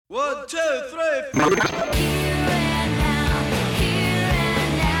1, 2, 3, 4.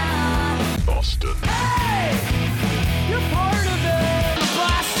 Boston. Hey! You're part of it!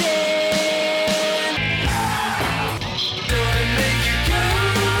 Boston! Gonna make you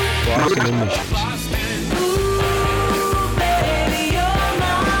good! Boston Emissions. Boston! Ooh, baby, you're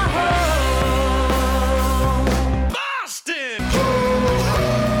my home! Boston!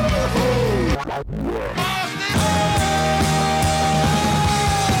 Boston!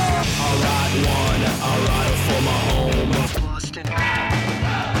 Alright, one, alright for my home. Boston.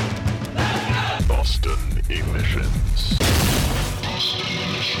 Boston Emissions. Boston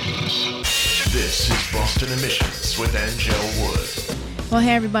Emissions. This is Boston Emissions with Angel Wood. Well,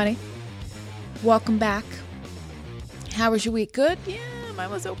 hey, everybody. Welcome back. How was your week? Good? Yeah,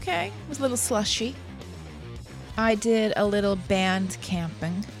 mine was okay. It was a little slushy. I did a little band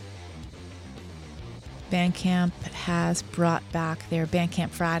camping. Bandcamp has brought back their Bandcamp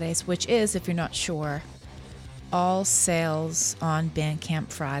Fridays, which is, if you're not sure, all sales on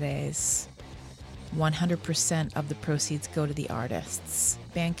Bandcamp Fridays. 100% of the proceeds go to the artists.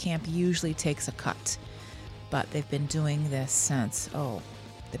 Bandcamp usually takes a cut, but they've been doing this since,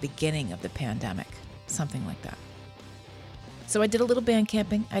 the beginning of the pandemic, something like that. So I did a little band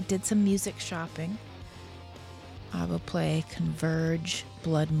camping. I did some music shopping. I will play Converge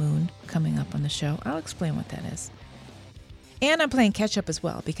Blood Moon coming up on the show. I'll explain what that is. And I'm playing catch up as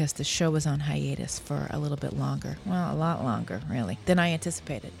well because the show was on hiatus for a little bit longer. Well, a lot longer, really, than I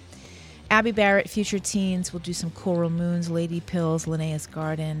anticipated. Abby Barrett, Future Teens, will do some Coral Moons, Lady Pills, Linnea's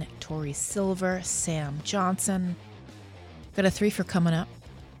Garden, Tori Silver, Sam Johnson. Got a 3 for coming up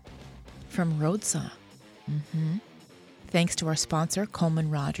from Roadsaw. Thanks to our sponsor, Coleman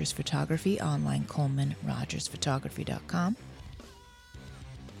Rogers Photography, online ColemanRogersPhotography.com.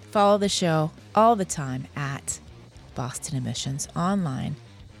 Follow the show all the time at Boston Emissions, online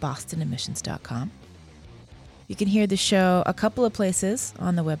BostonEmissions.com. You can hear the show a couple of places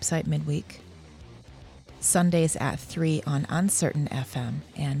on the website midweek. Sundays at 3 on Uncertain FM,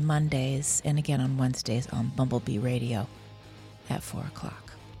 and Mondays and again on Wednesdays on BumbleBeeRadio at 4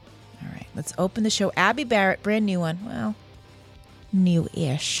 o'clock. All right, let's open the show. Abby Barrett, brand new one. Well,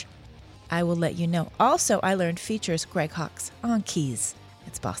 new-ish. I will let you know. Also, I learned features Greg Hawkes on keys.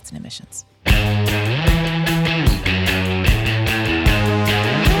 It's Boston Emissions.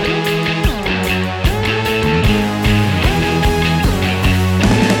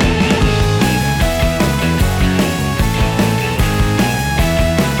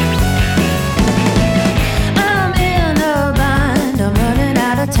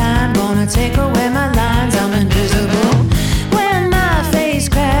 Time gonna take away my lines, I'm invisible. When my face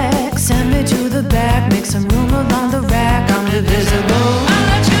cracks, send me to the back, make some room along the rack, I'm divisible. I'll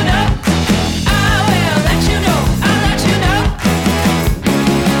let you know, I will let you know, I'll let you know,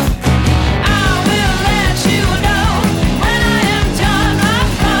 I will let you know. When I am done, my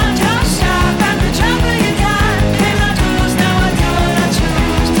fun don't stop at the drop of your gun. Pay my dues, now I do what I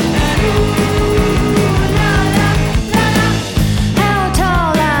choose. And ooh, la la la la. How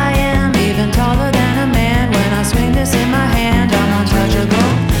tall I am, even taller than a man. When I swing this in my hand, I'm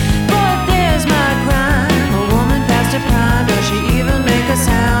untouchable. But there's my crime, a woman past her prime. Does she even make a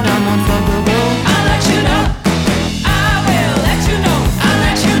sound? I'm unfuckable. I'll let you know, I will let you know, I'll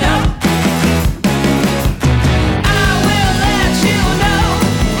let you know, I will let you know.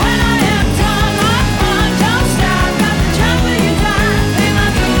 When I am done, my fun don't stop at the drop of your dime. Pay my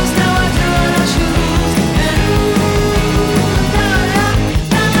dues, now I do what I choose. And ooh, la la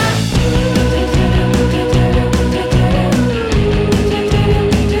la la.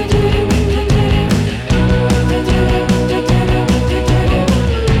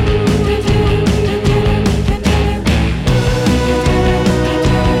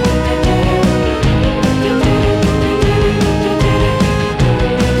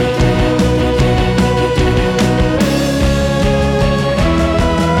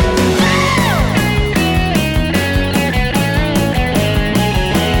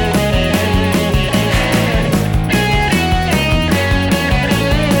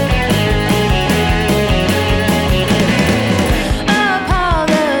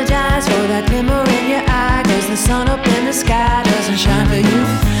 Apologize for that glimmer in your eye, 'cause the sun up in the sky doesn't shine for you.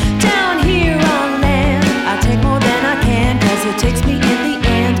 Down here on land, I take more than I can, 'cause it takes me in the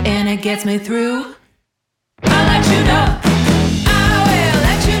end and it gets me through. I'll let you know, I will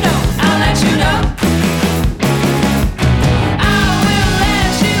let you know, I'll let you know, I will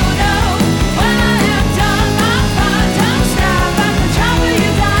let you know. When I am done, my fun don't stop at the drop of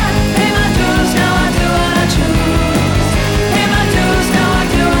your dime. Pay my dues, now I do what I choose. Pay my dues, now I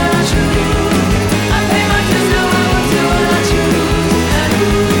do what I choose. I pay my dues, now I will do what I choose. And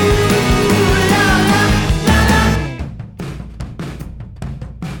ooh,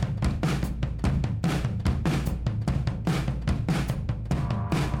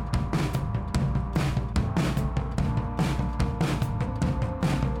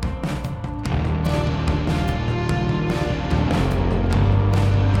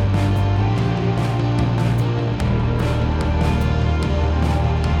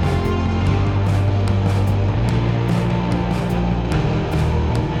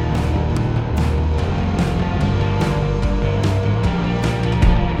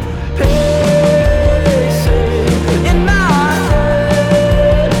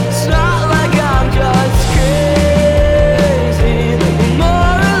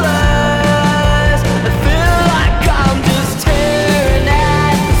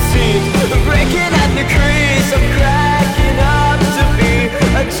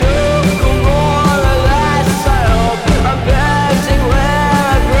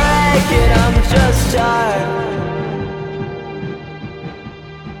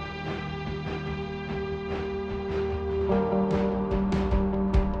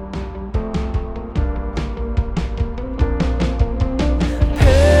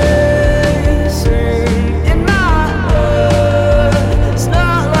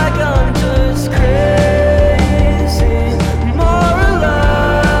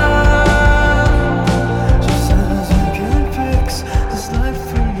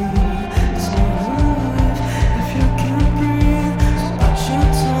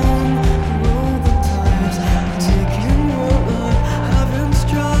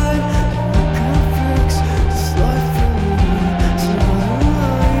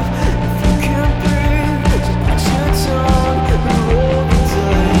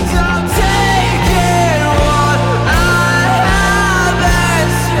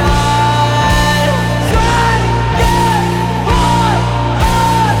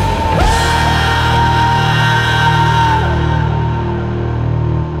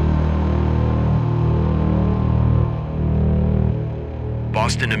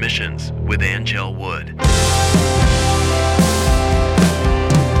 with Angel Wood.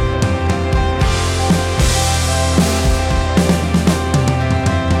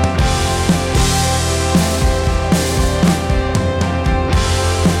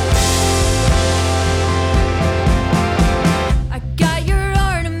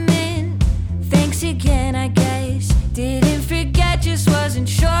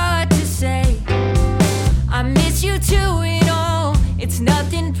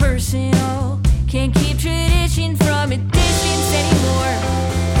 Nothing personal, can't keep tradition from a distance anymore.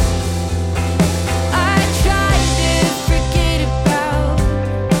 I tried to forget about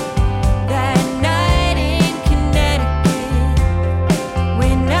that night in Connecticut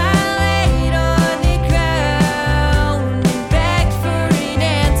when I laid on the ground and begged for an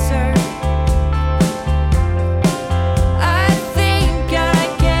answer. I think I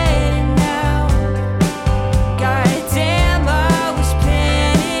get it now. Goddamn, I was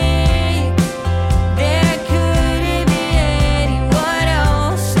there couldn't be anyone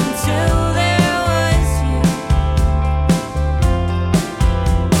else until there was you.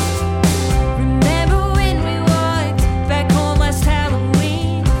 Remember when we walked back home last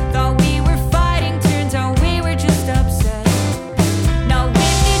Halloween? Thought we were fighting, turns out we were just upset. Not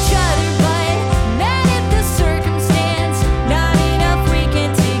with each other, but mad at the circumstance. Not enough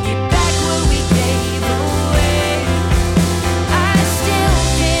weekend to get back what we gave away. I still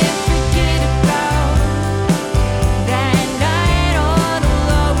can't forget about that night on the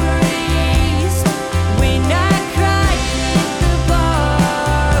Lower East when I cried at the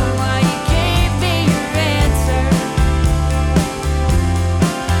bar while you gave me your answer.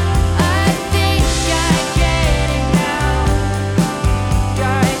 I think I get it now.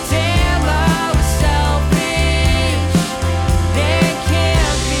 Goddamn, I was selfish. There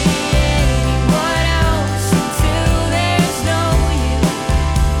can't be anyone else until there's no you.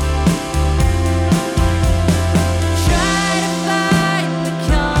 Try to find the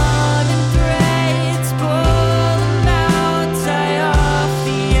common threads, pull them out, tie off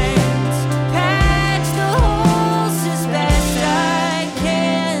the ends, patch the holes as best I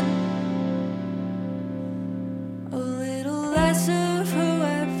can. A little less of who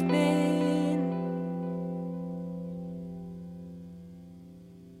I've been,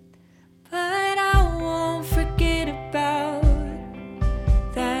 but I won't forget about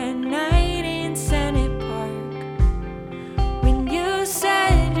that night in Senate Park when you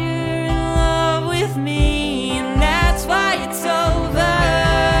said you're in love with me, and that's why it's over.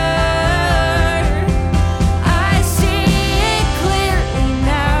 I see it clearly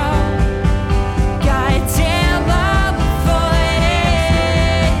now. Goddamn, I'm avoided.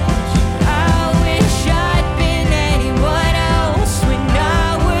 I wish I'd been anyone else when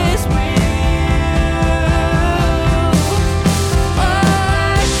I was with you. Oh,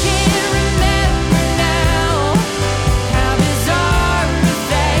 I can't remember now how bizarre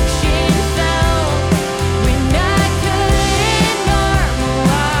affection felt when I couldn't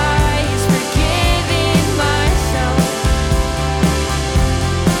normalize forgiving myself.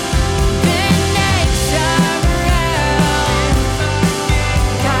 The next time around,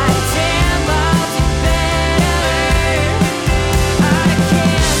 goddamn, I'll do better. I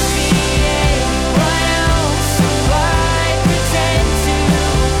can't be anyone else, so I pretend to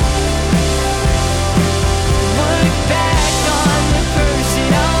look back on the person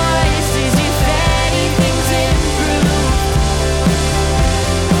I was as if anything's improved.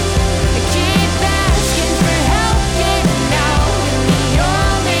 I keep asking for help getting out when the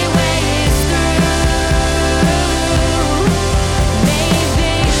only way is through.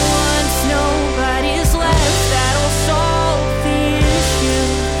 Maybe once nobody's left, that'll solve the issue.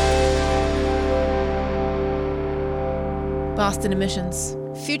 Boston Emissions.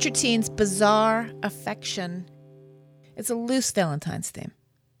 Future Teens' Bizarre Affection. It's a loose Valentine's theme.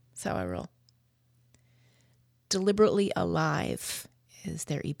 That's how I roll. Deliberately Alive is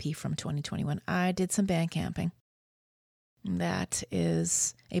their EP from 2021. I did some band camping. That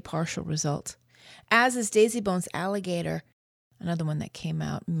is a partial result. As is Daisy Bones Alligator, another one that came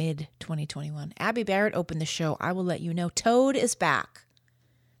out mid-2021. Abby Barrett opened the show. I will let you know. Toad is back.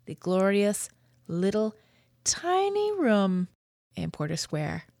 The glorious little tiny room in Porter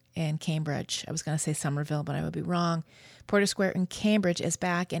Square in Cambridge. I was going to say Somerville, but I would be wrong. Porter Square in Cambridge is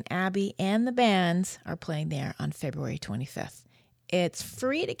back, and Abby and the band are playing there on February 25th. It's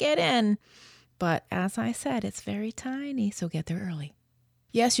free to get in, but as I said, it's very tiny, so get there early.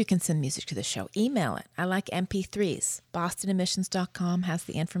 Yes, you can send music to the show. Email it. I like MP3s. BostonEmissions.com has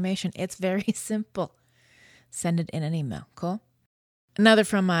the information. It's very simple. Send it in an email. Cool? Another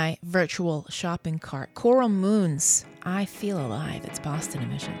from my virtual shopping cart. Coral Moons. I Feel Alive. It's Boston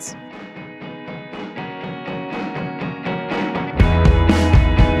Emissions.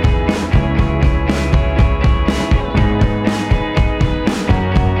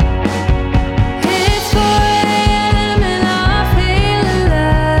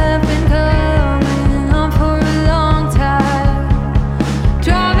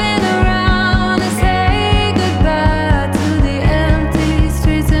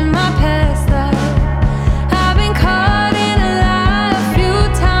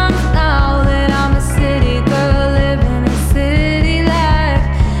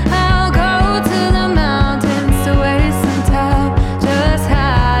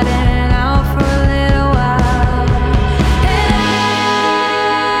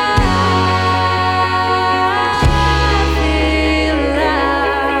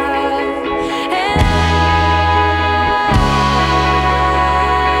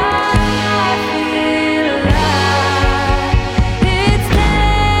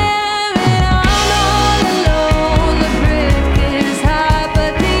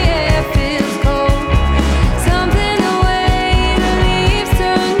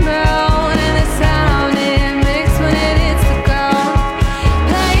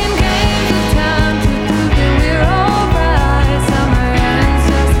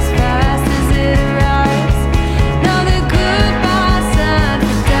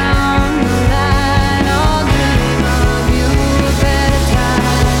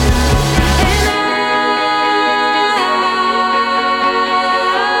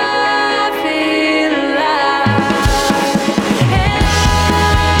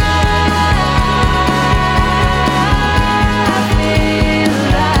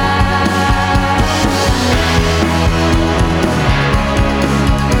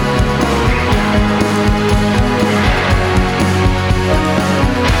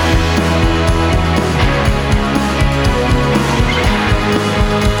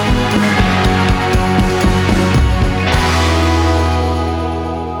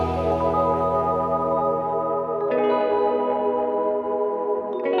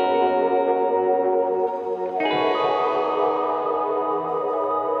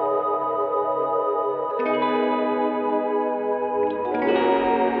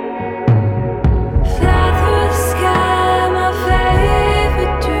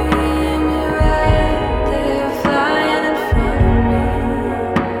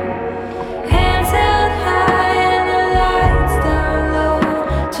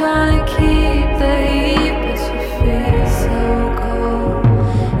 trying to keep the heat, but you feel so cold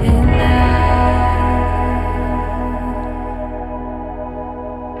in there.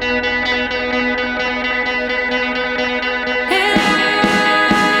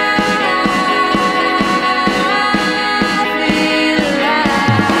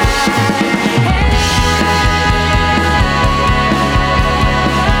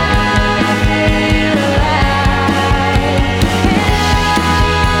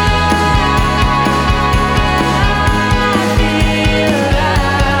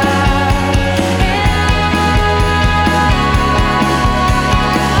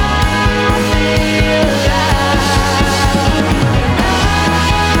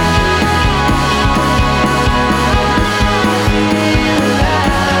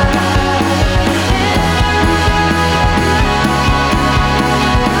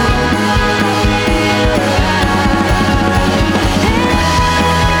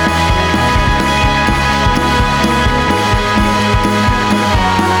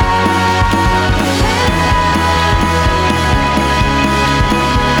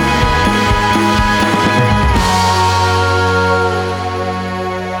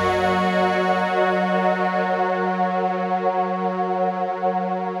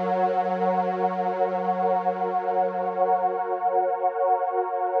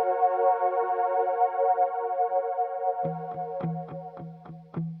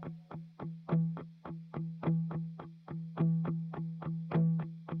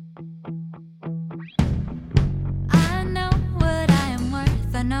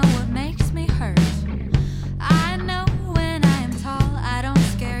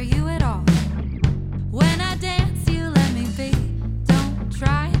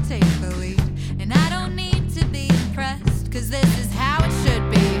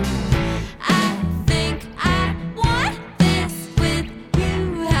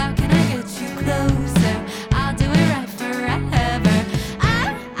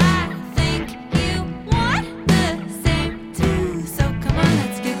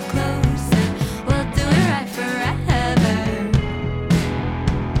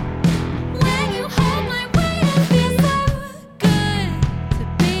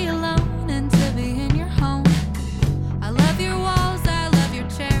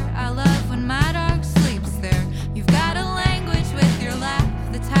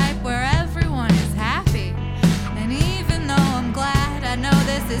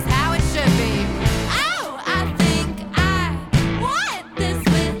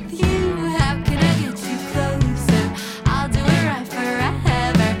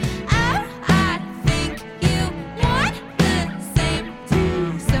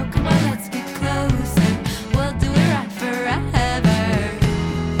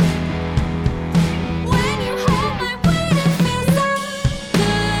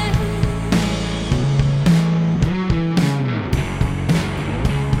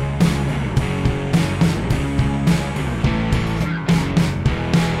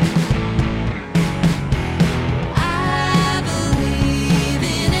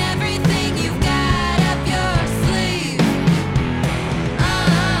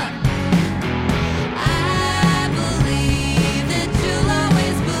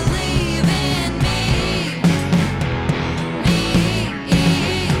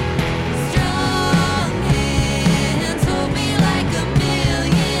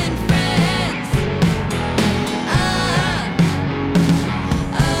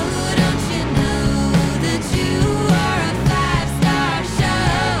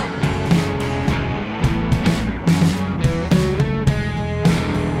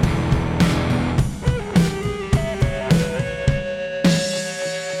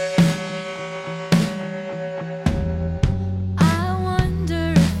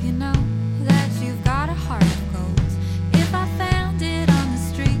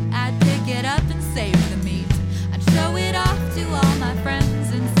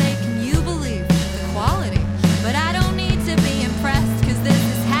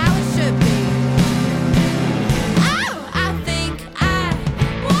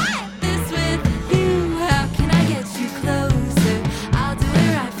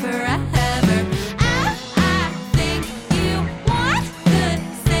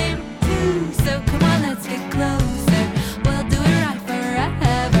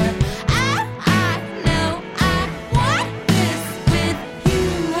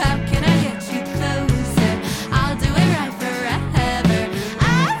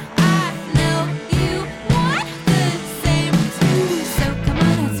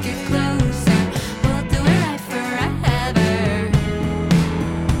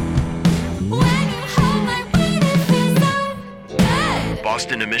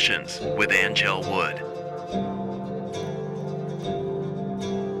 Boston Emissions with Angel Wood.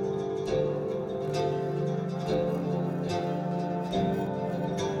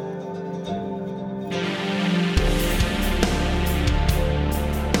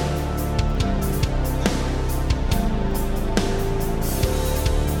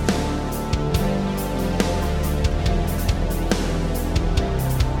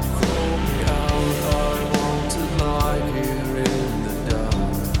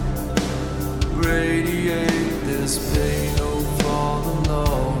 Radio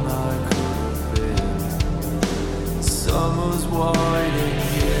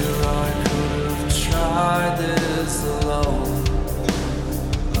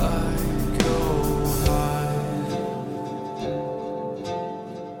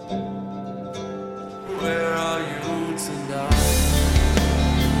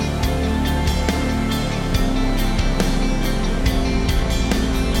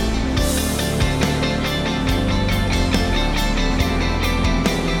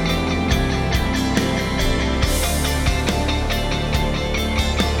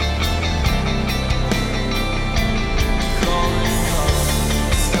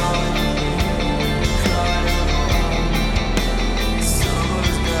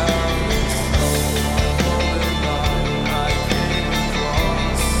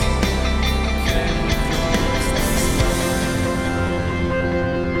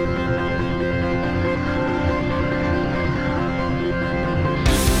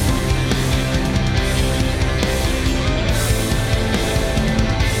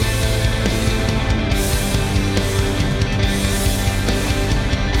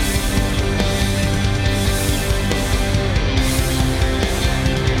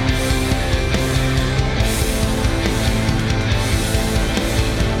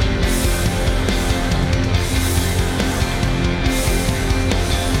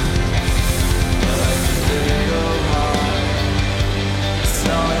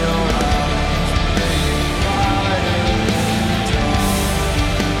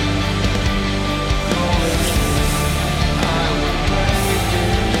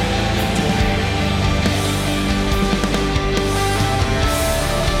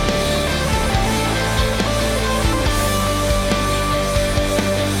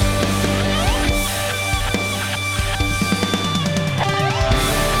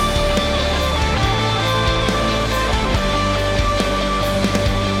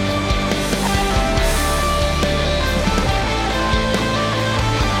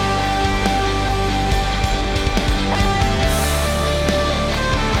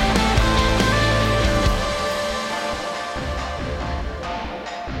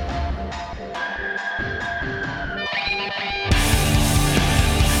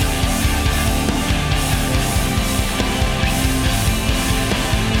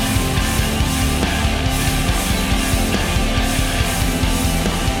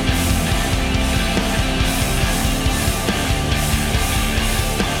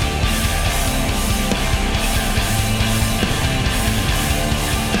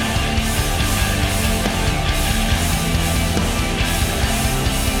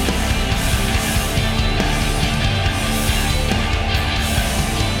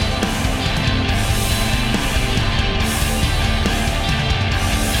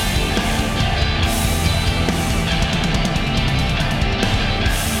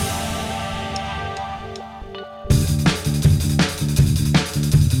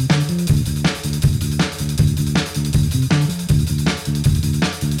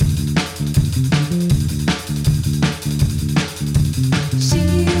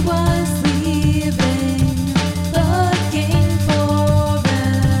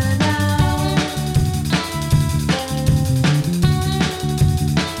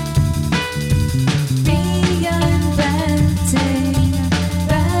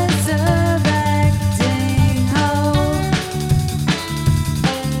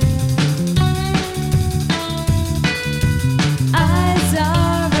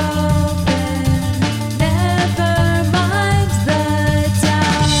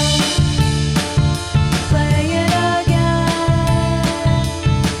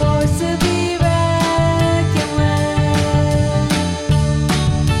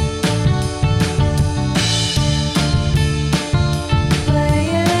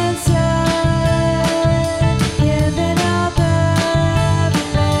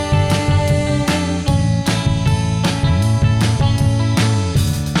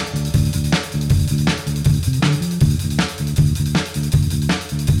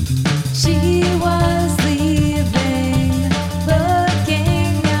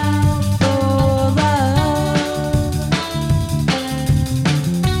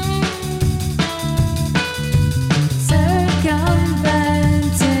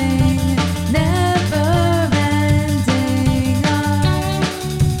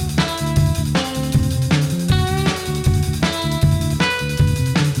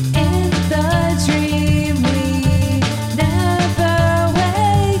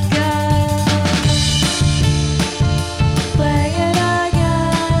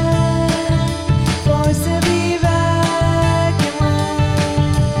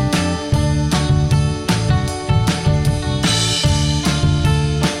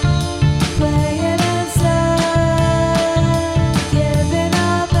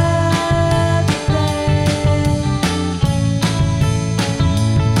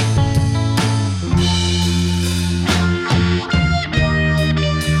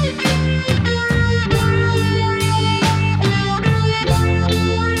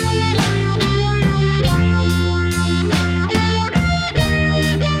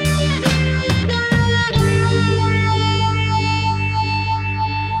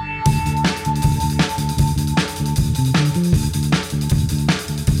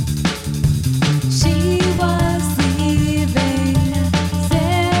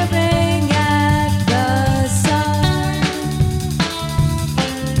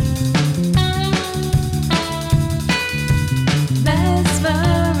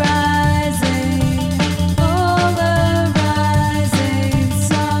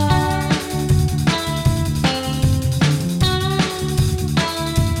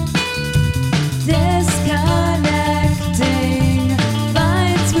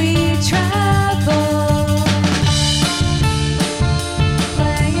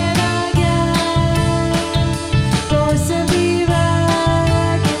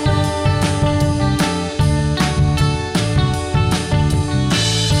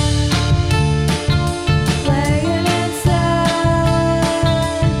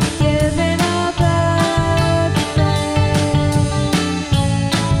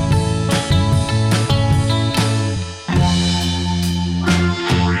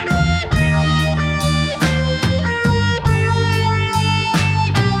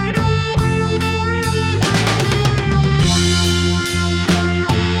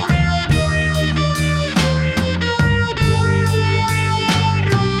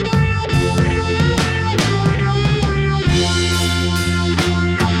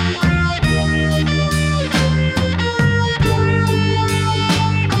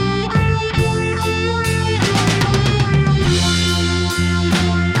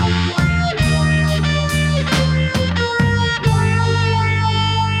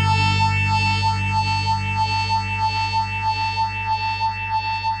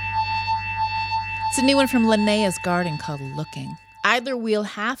a new one from Linnea's Garden called Looking. Idler Wheel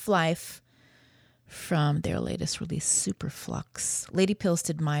Half-Life from their latest release, Superflux. Lady Pills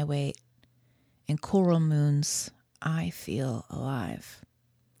did My Weight. And Coral Moons, I Feel Alive.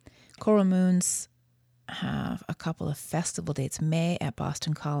 Coral Moons have a couple of festival dates. May at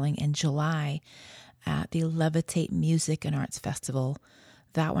Boston Calling and July at the Levitate Music and Arts Festival.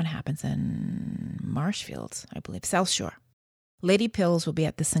 That one happens in Marshfield, I believe, South Shore. Lady Pills will be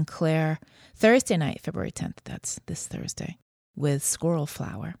at the Sinclair Thursday night, February 10th. That's this Thursday, with Squirrel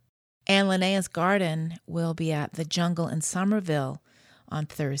Flower. And Linnea's Garden will be at the Jungle in Somerville on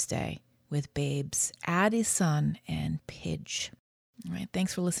Thursday with Babes, Addison, and Pidge. All right,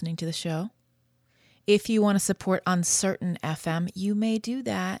 thanks for listening to the show. If you want to support Uncertain FM, you may do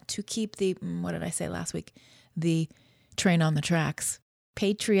that to keep the, what did I say last week? The train on the tracks.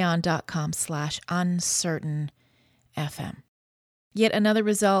 Patreon.com/uncertainfm. Yet another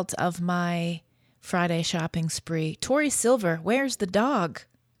result of my Friday shopping spree. Tori Silver, Where's the Dog?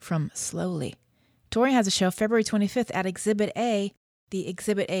 From Slowly. Tori has a show February 25th at Exhibit A, the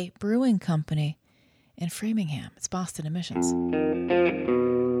Exhibit A Brewing Company in Framingham. It's Boston Emissions.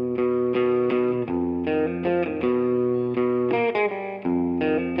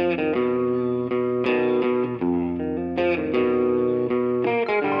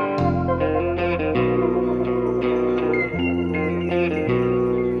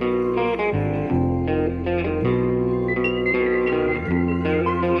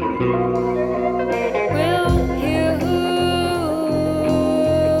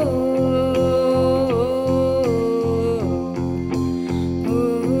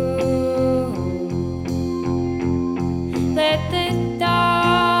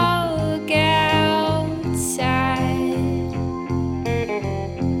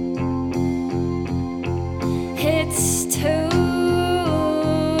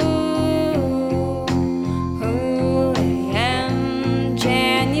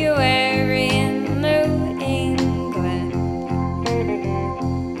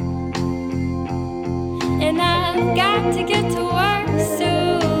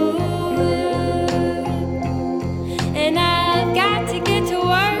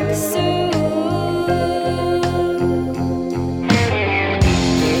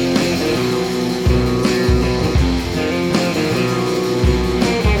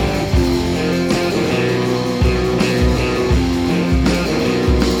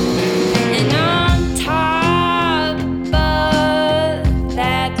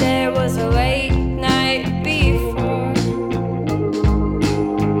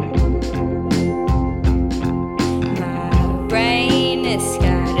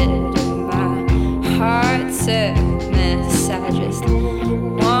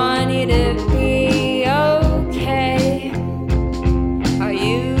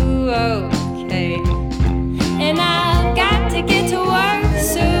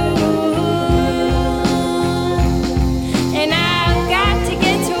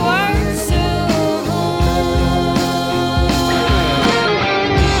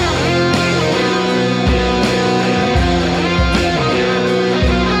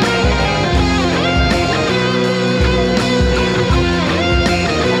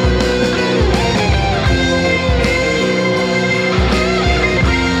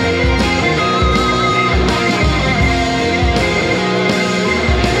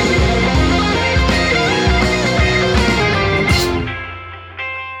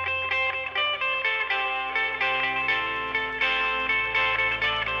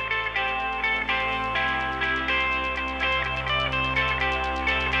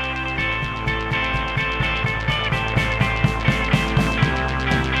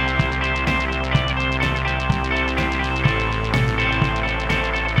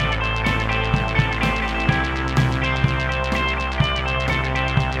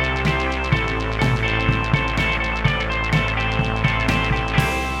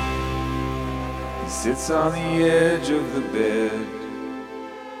 Sits on the edge of the bed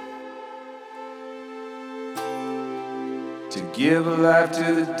to give life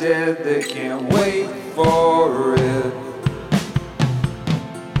to the dead. They can't wait for it.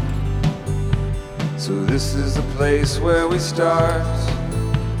 So this is the place where we start,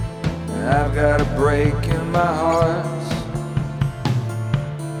 and I've got a break in my heart.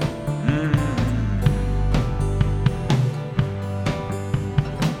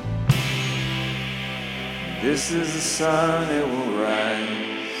 This is the sun, it will rise.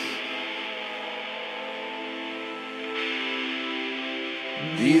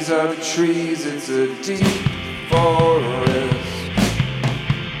 These are the trees, it's a deep forest.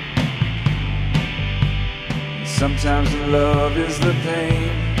 And sometimes love is the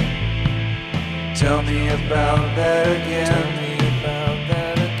pain. Tell me about that again. Tell me about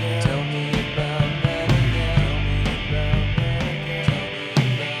that again. Tell me about that again.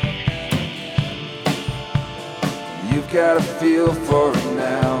 You've got a feel for it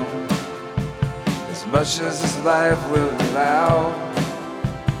now, as much as this life will allow.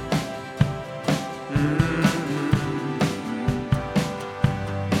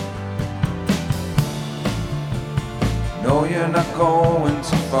 No, you're not going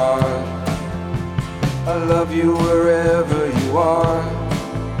too far. I love you wherever you are.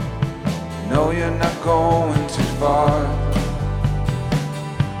 No, you're not going too far.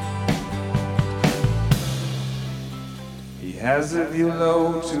 He has a view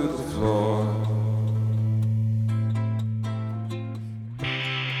low to the floor.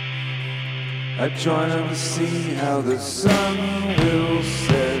 I join him to see how the sun will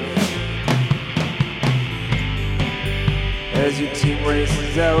set as your team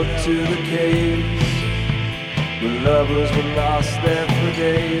races out to the caves where lovers were lost there for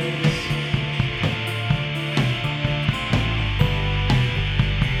days.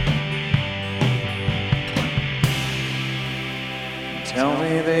 Tell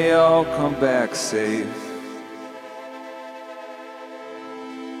me they all come back safe.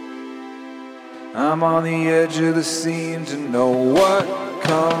 I'm on the edge of the scene to know what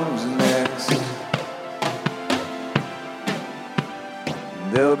comes next.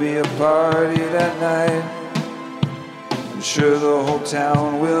 There'll be a party that night. I'm sure the whole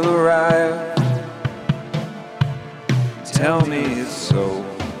town will arrive. Tell me it's so.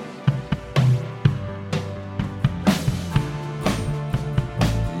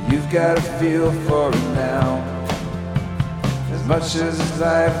 You've got a feel for it now, as much as this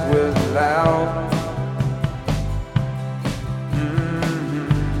life will allow.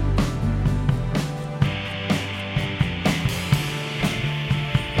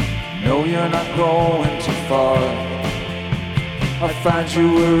 No, you're not going too far. I'll find you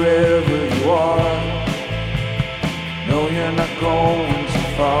wherever you are. No, you're not going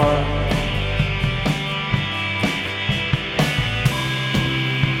too far.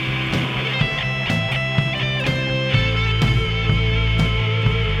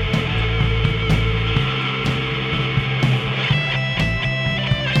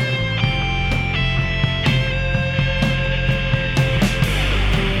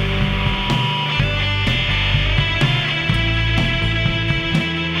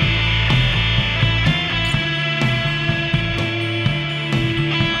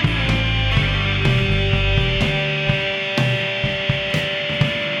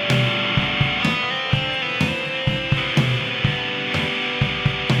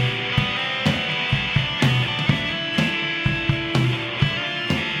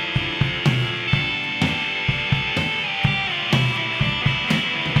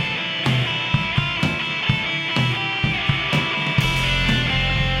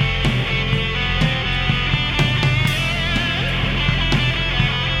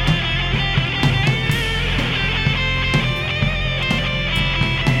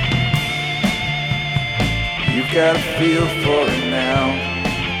 Got a feel for it now,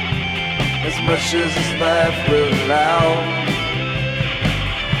 as much as this life will allow.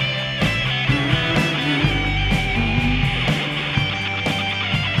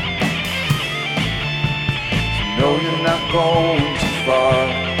 So no, you're not going too far.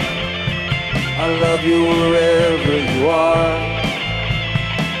 I love you wherever you are.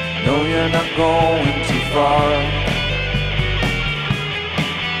 No, you're not going too far.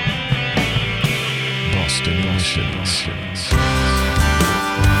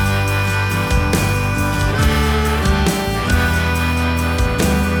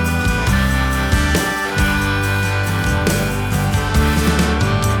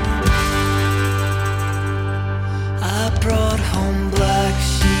 I brought home black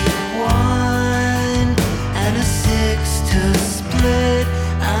sheep wine and a 6 to split.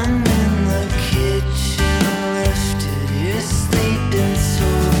 I'm in the kitchen, lifted. You're sleeping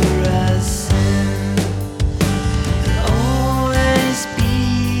sober as sin.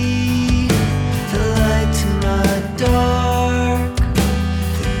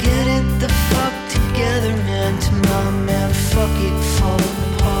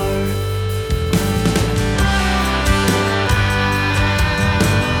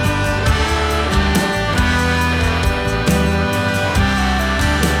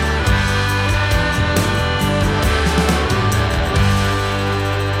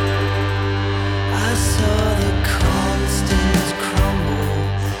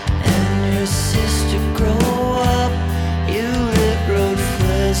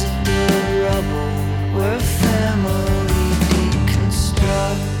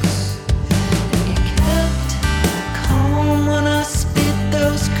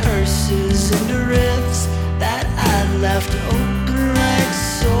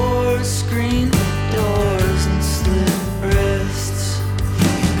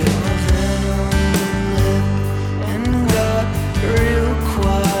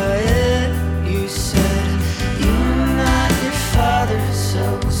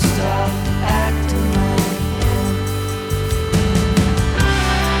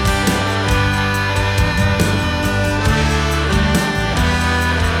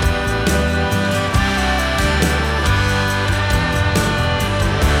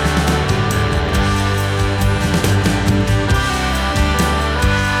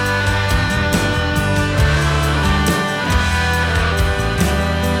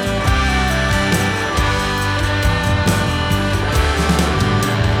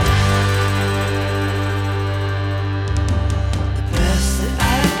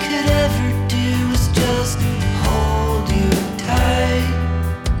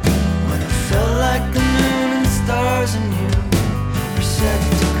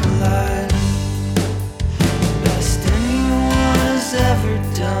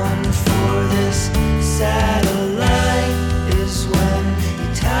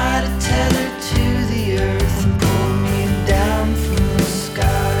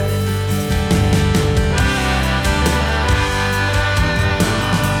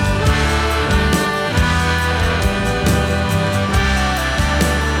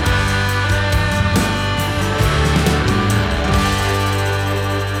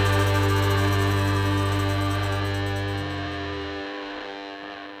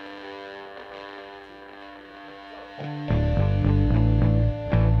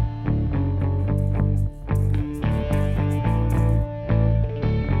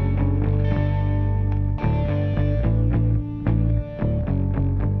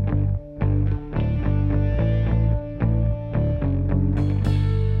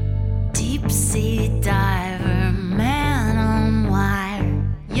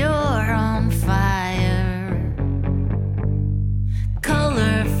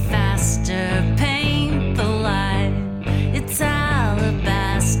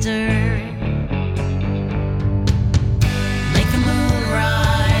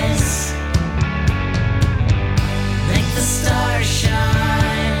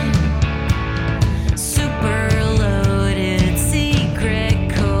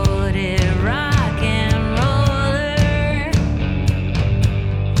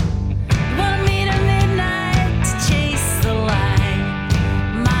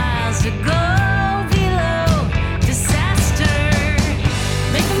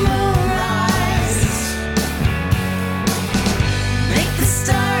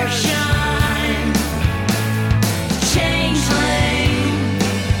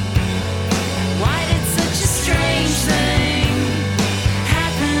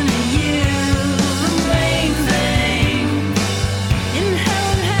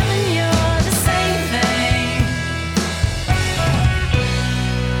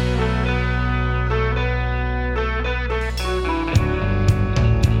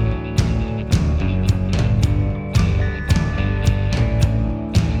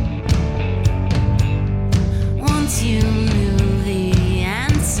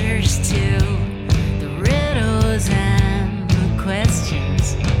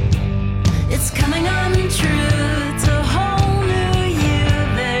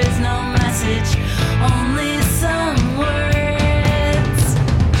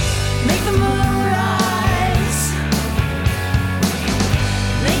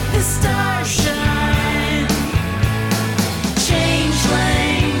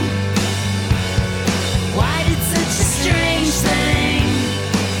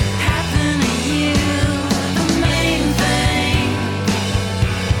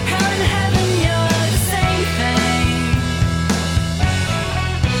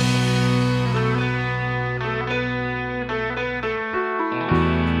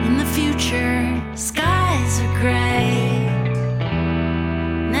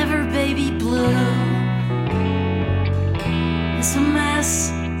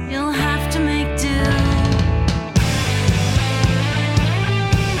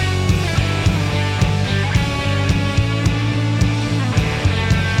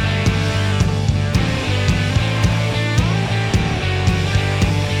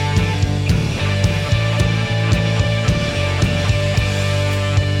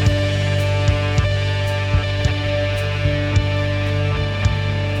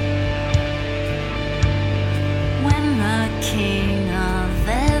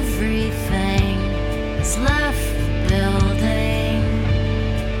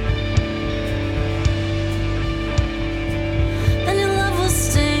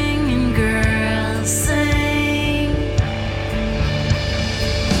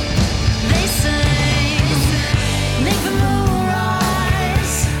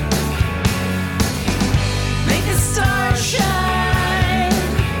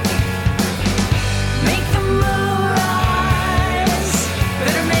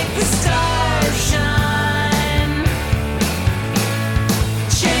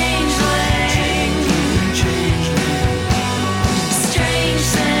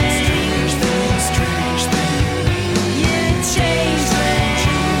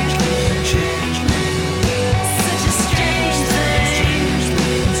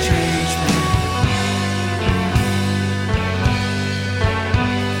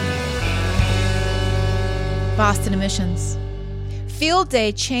 Emissions. Field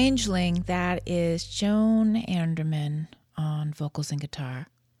Day Changeling, that is Joan Anderman on vocals and guitar.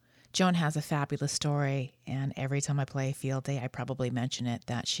 Joan has a fabulous story, and every time I play Field Day, I probably mention it,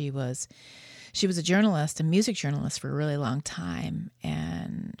 that she was a journalist, a music journalist for a really long time,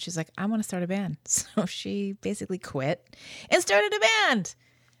 and she's like, I want to start a band. So she basically quit and started a band.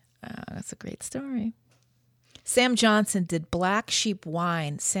 That's a great story. Sam Johnson did Black Sheep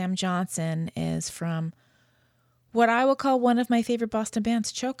Wine. Sam Johnson is from what I will call one of my favorite Boston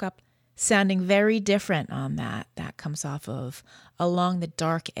bands, Choke Up, sounding very different on that. That comes off of Along the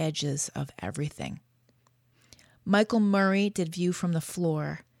Dark Edges of Everything. Michael Murray did View from the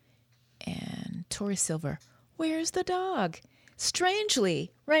Floor. And Tori Silver, Where's the Dog?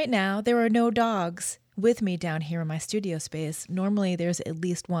 Strangely, right now, there are no dogs with me down here in my studio space. Normally, there's at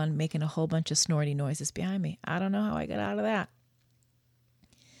least one making a whole bunch of snorty noises behind me. I don't know how I got out of that.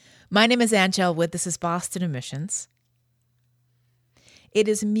 My name is Angel Wood. This is Boston Emissions. It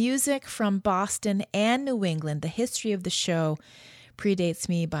is music from Boston and New England. The history of the show predates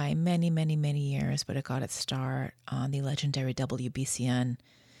me by many, many, many years, but it got its start on the legendary WBCN,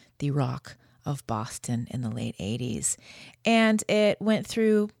 the Rock of Boston, in the late 80s. And it went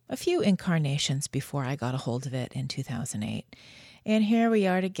through a few incarnations before I got a hold of it in 2008. And here we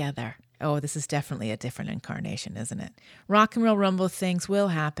are together. Oh, this is definitely a different incarnation, isn't it? Rock and Roll Rumble things will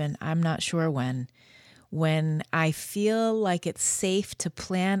happen. I'm not sure when. When I feel like it's safe to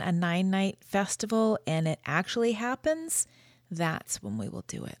plan a 9-night festival and it actually happens, that's when we will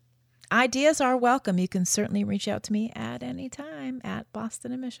do it. Ideas are welcome. You can certainly reach out to me at any time at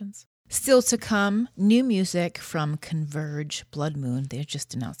Boston Emissions. Still to come, new music from Converge Blood Moon. They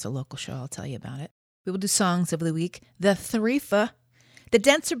just announced a local show. I'll tell you about it. We will do songs of the week. The Threefa. The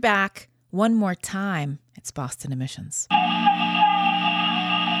Dents are back one more time. It's Boston Emissions.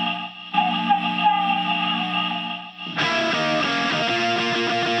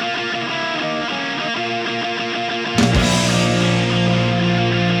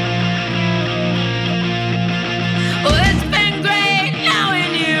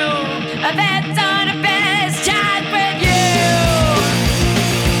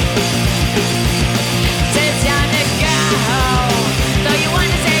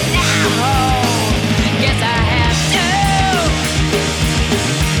 Yes, I have to.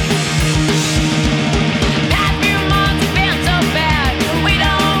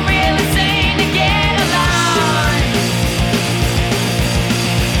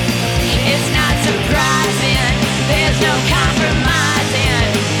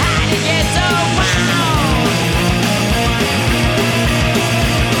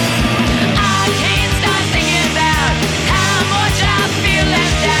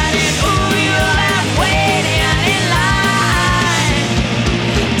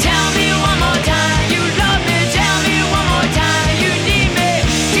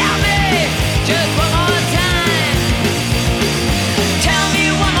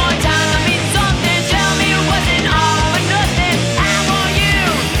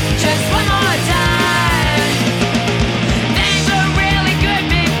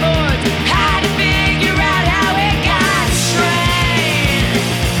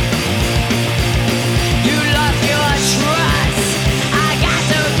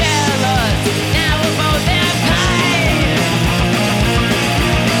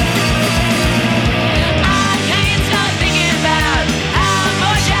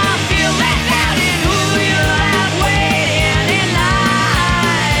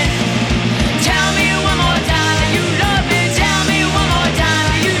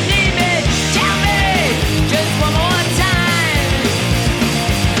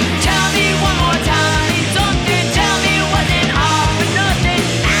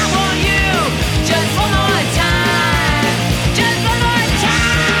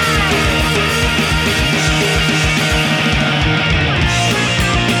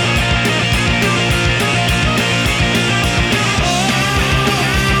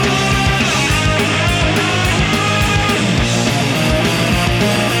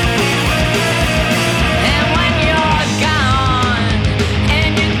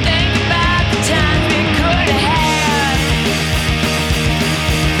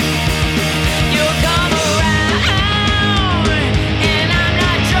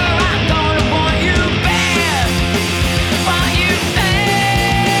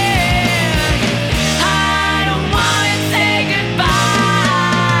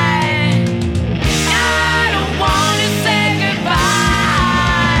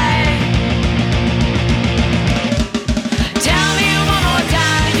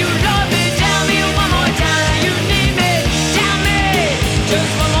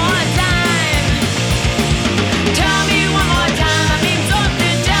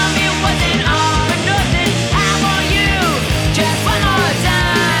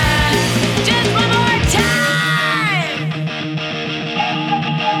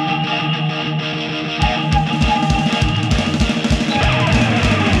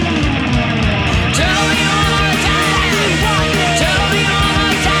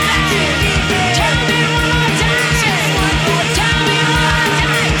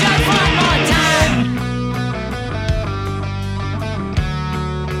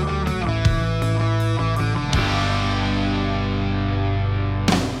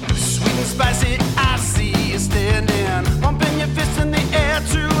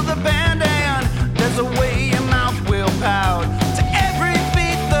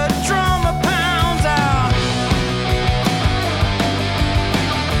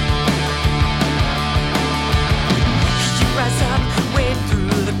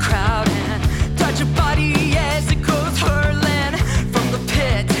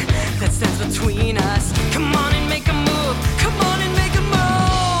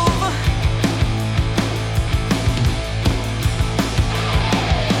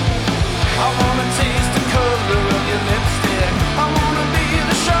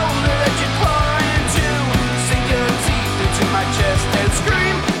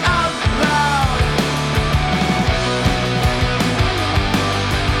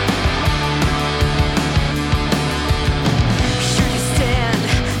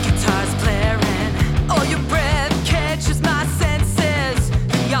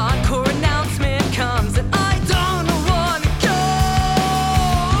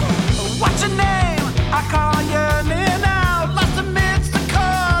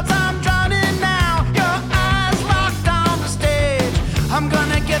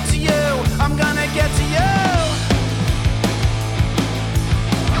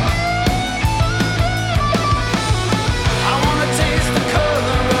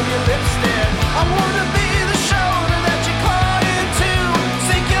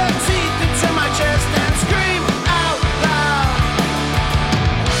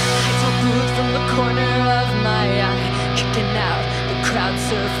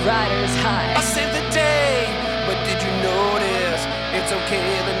 surf riders high. I saved the day, but did you notice? It's okay,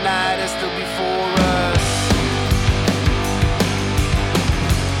 the night is still before us.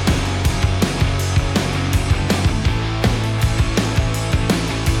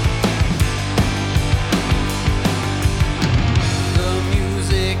 The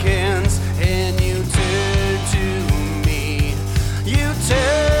music ends and you turn to me. You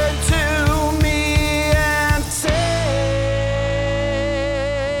turn to me and say,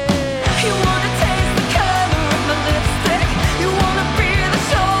 You wanna taste the color of my lipstick. You wanna be the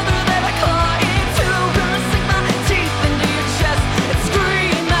shoulder that I claw into. Gonna sink my teeth into your chest and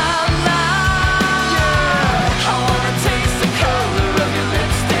scream out loud. I wanna taste the color of your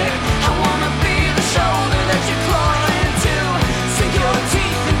lipstick. I wanna be the shoulder that you claw into. Sink your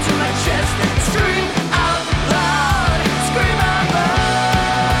teeth into my chest and scream out loud. Scream out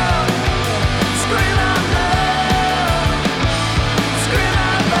loud. Scream out loud. Scream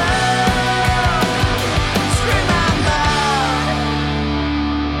out loud. Scream out loud.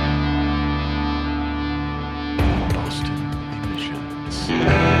 Boston emissions.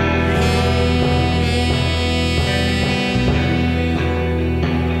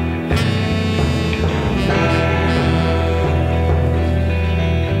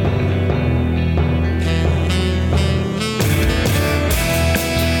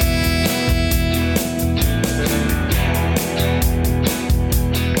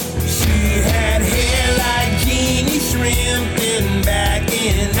 she had hair like Jeannie Shrimp back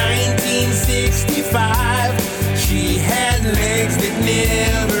in 1965. She had legs that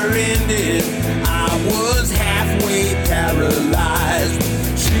never ended. I was halfway paralyzed.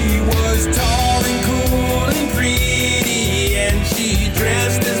 She was tall and cool and pretty, and she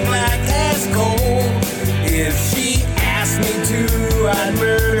dressed as black as coal. If she asked me to, I'd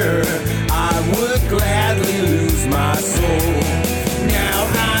murder her. I would gladly lose my soul. Now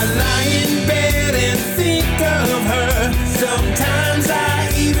I lie in bed and think of her. Sometimes I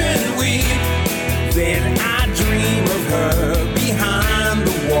even weep. Then I dream of her behind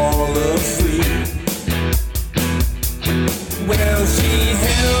the wall of sleep. Well, she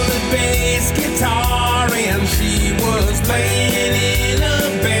held a bass guitar and she was playing in a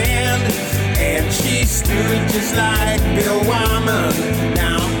band. And she stood just like Bill Wyman.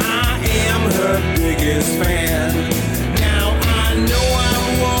 Now I am her biggest fan. Now I know I'm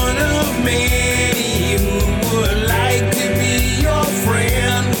one of many who would like to be your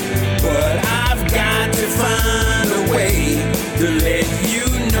friend. But I've got to find a way to let you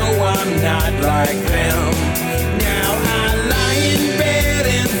know I'm not like them. Now I lie in bed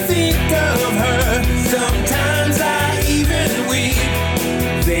and think of her. Sometimes I even weep.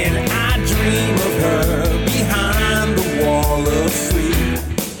 Then I dream of her behind the wall of sleep.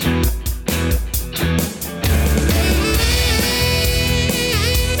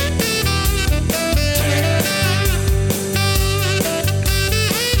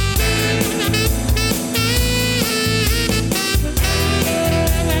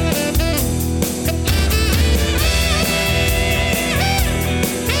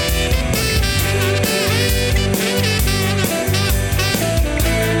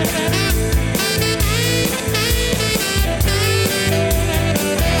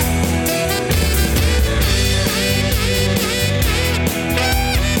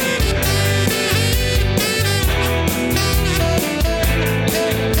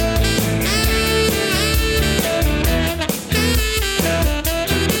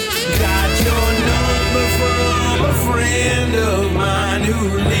 Got your number from a friend of mine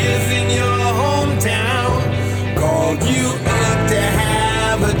who lives in your hometown. Called you up to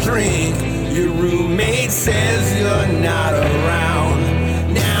have a drink. Your roommate says you're not around.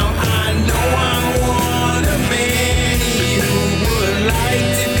 Now I know I'm one of many who would like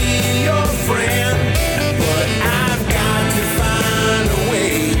to be your friend. But I've got to find a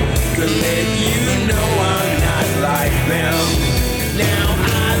way to let you know I'm not like them. Now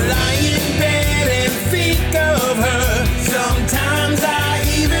I lie in bed and think of her. Sometimes I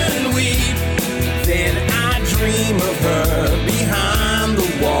even weep. Then I dream of her behind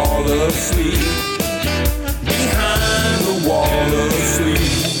the wall of sleep. Behind the wall of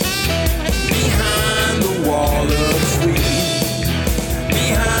sleep. Behind the wall of sleep.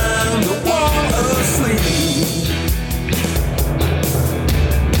 Behind the wall of sleep.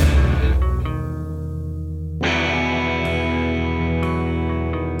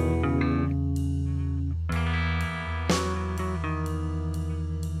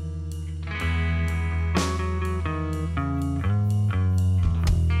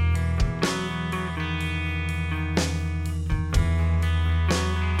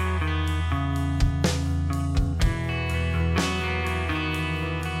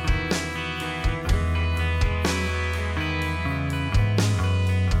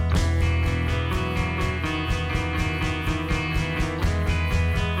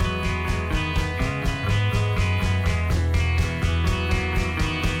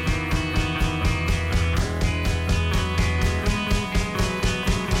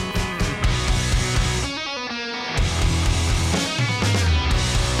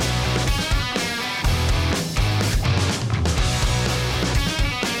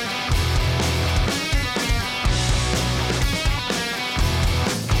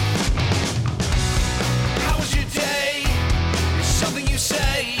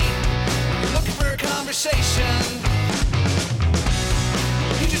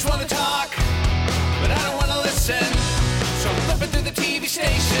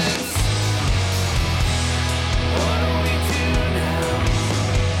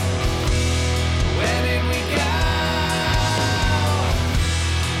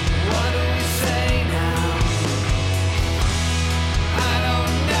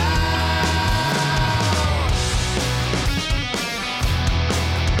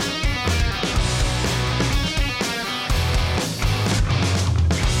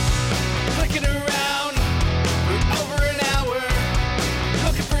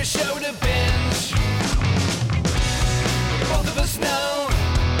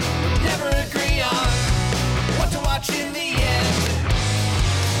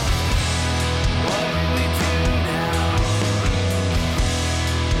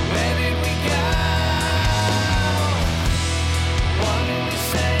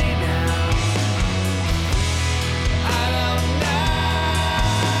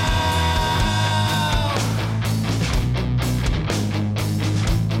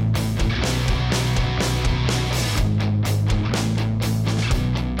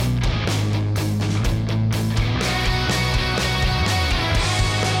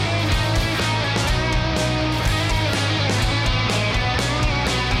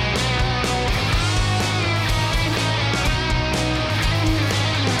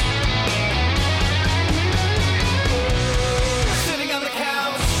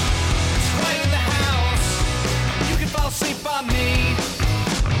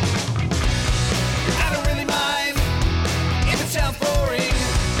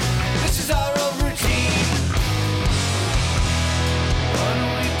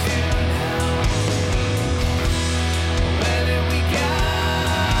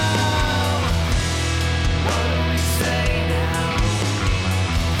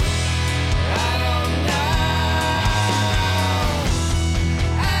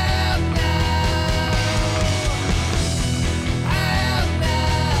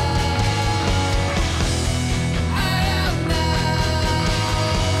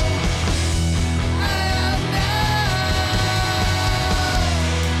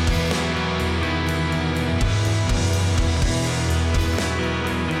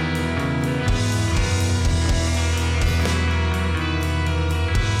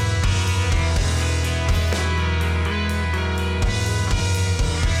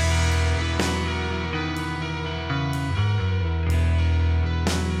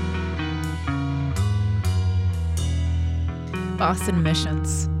 Boston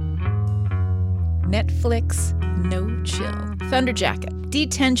Emissions. Netflix, No Chill. Thunderjacket.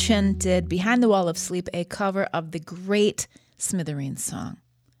 Detention did Behind the Wall of Sleep, a cover of the great Smithereens song.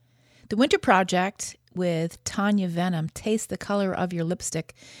 The Winter Project with Tanya Venom, Taste the Color of Your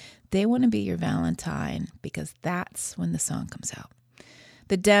Lipstick. They want to be your Valentine because that's when the song comes out.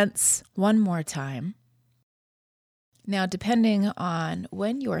 The Dents, One More Time. Now, depending on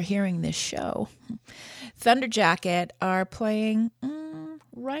when you are hearing this show, Thunderjacket are playing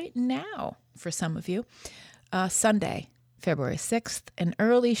right now for some of you. Sunday, February 6th, an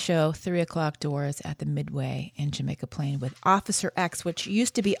early show, 3 o'clock doors at the Midway in Jamaica Plain with Officer X, which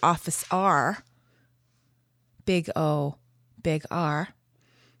used to be Office R. Big O, Big R.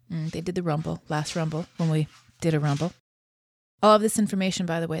 They did the Rumble, last Rumble, when we did a Rumble. All of this information,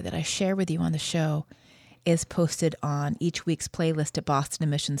 by the way, that I share with you on the show is posted on each week's playlist at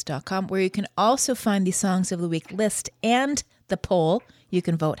bostonemissions.com, where you can also find the Songs of the Week list and the poll. You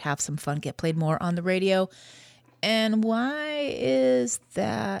can vote, have some fun, get played more on the radio. And why is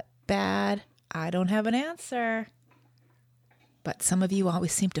that bad? I don't have an answer. But some of you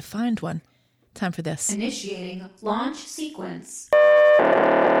always seem to find one. Time for this. Initiating launch sequence.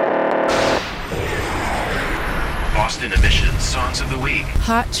 Boston Emissions Songs of the Week.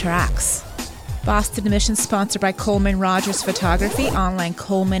 Hot Tracks. Boston Emissions, sponsored by Coleman Rogers Photography, online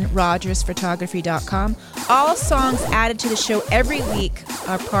ColemanRogersPhotography.com. All songs added to the show every week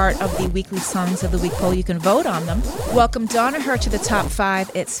are part of the weekly Songs of the Week poll. You can vote on them. Welcome Donna Her to the top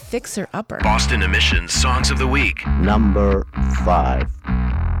 5. It's Fixer Upper. Boston Emissions Songs of the Week. Number 5.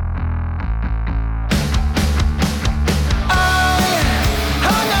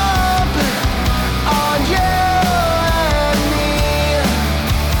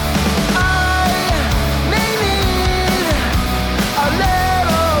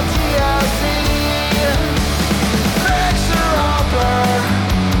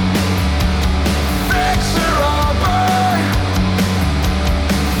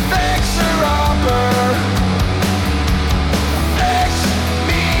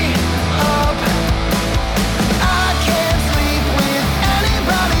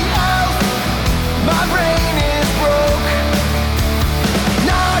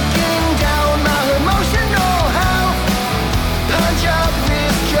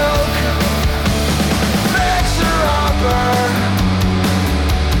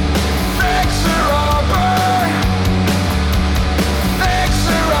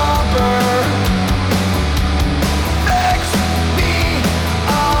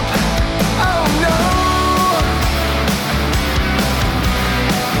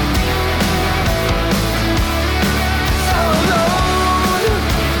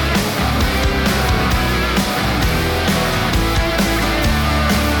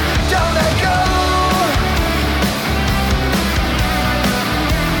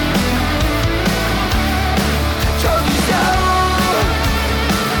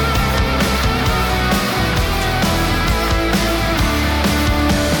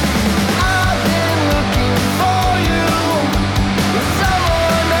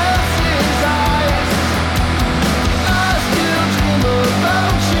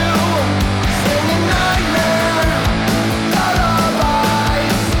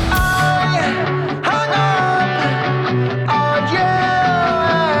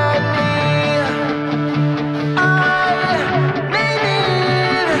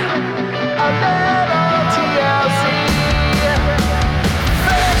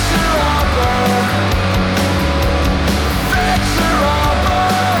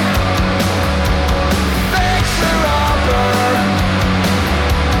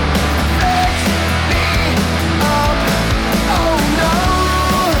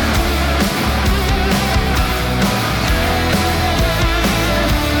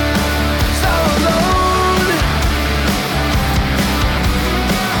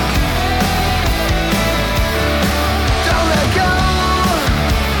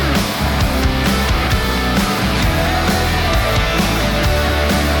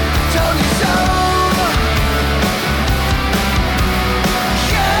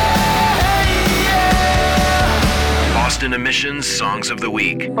 Boston Emissions Songs of the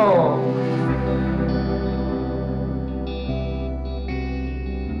Week.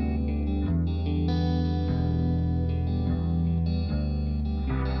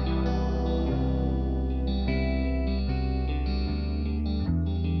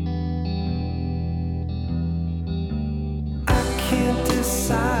 Can't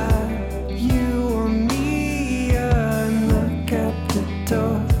decide, you or me. I look at the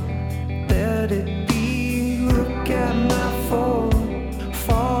door, let it be. Look at my phone,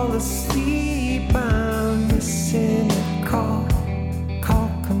 fall asleep. I'm missing a call.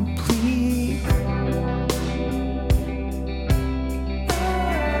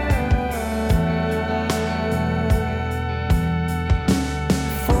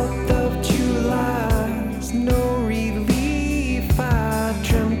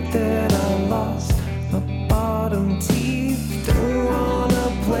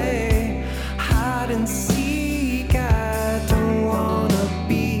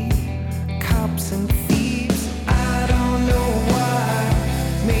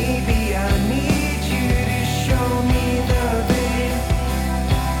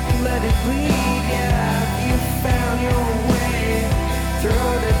 believe, yeah, you found your way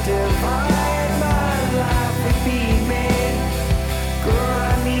through the divide. My life would be made. Girl,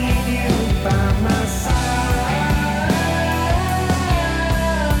 I need you by my side.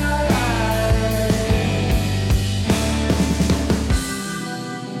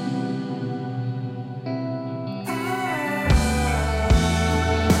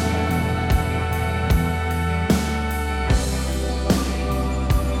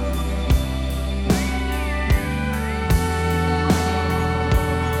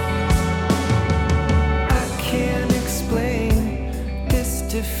 I can't explain this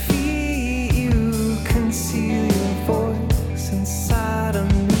defeat. You conceal your voice inside of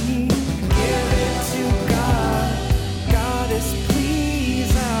me. Give it to God. God is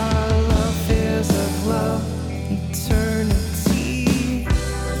pleased. Our love is of love, eternity.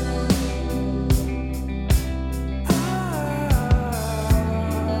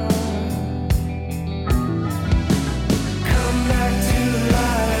 Come back to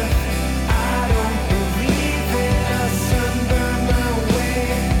life. I don't believe it. I sunburn my way.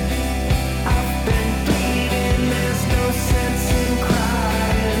 I've been bleeding. There's no sense in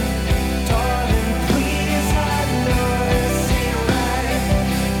crying. Darling, please, I know this ain't right.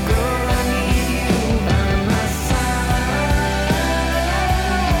 Girl, I need you by my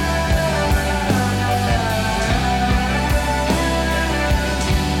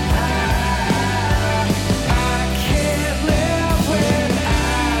I can't live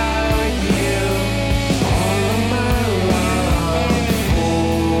without you. All of my love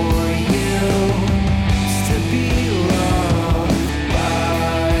for you is to be loved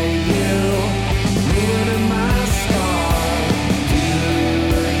by you. Moon and my star, do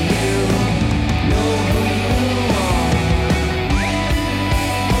you know who you are?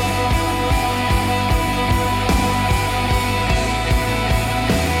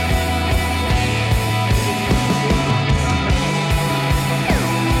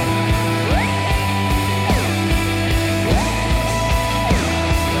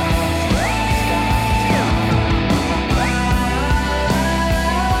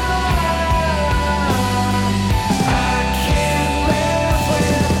 I can't live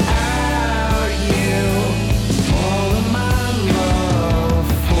without you. All of my love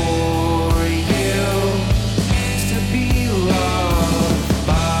for you is to be loved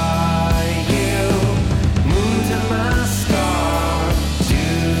by you. Moon to my star, do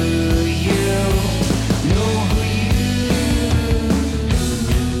you know who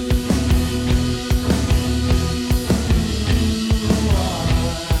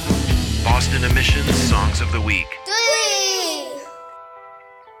Boston Emissions Songs of the Week.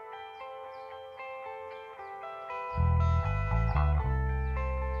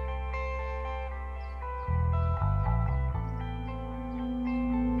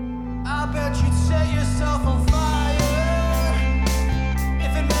 I bet you'd set yourself on fire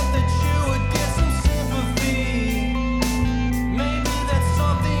if it meant that you would get some sympathy. Maybe that's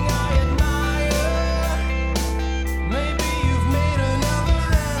something I admire. Maybe you've made another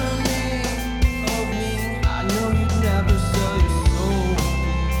enemy of me. I know you'd never sell your soul.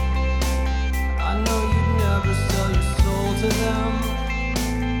 I know you'd never sell your soul to them.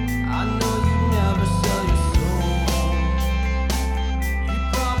 I know you'd never sell your soul. You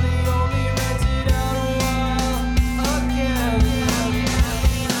probably only rent it out a while again.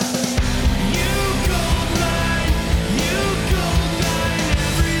 You gold mine,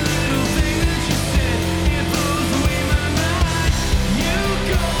 every little thing that you said, it blows away my mind. You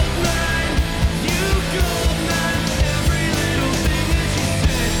gold mine, every little thing that you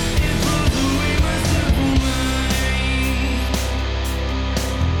said, it blows away my simple mind.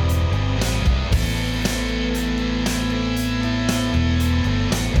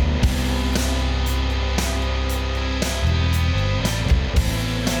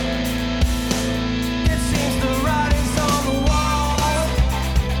 It seems the writing's on the wall,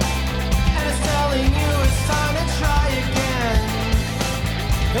 and it's telling you it's time to try again.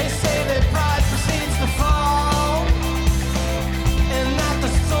 They say that pride precedes the fall, and that the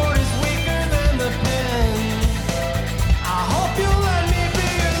sword is weaker than the pen. I hope you'll let me be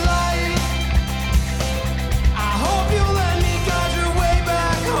your light. I hope you'll let me guide your way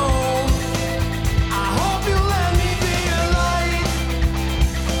back home. I hope you'll let me be your light.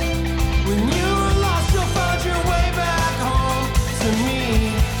 When you are lost, you'll find your way back home to me.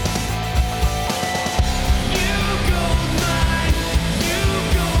 You gold mine,